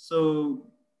 So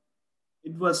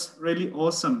it was really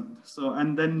awesome. So,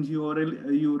 and then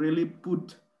you really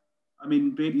put,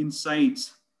 great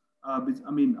insights,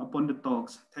 upon the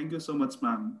talks. Thank you so much,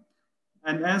 ma'am.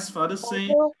 And as Father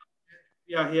said,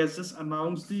 yeah, he has just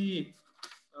announced the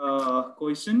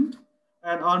question.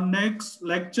 And our next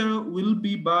lecture will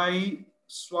be by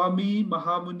Swami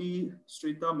Mahamuni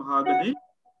Srita Mahagade.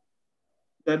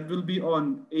 That will be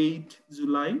on 8th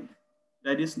July.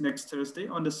 That is next Thursday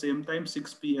on the same time,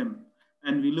 6 p.m.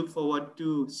 And we look forward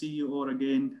to see you all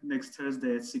again next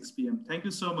Thursday at 6 p.m. Thank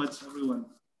you so much, everyone.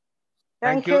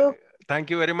 Thank you. Thank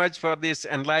you very much for this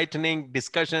enlightening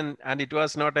discussion. And it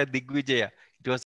was not a Digvijaya.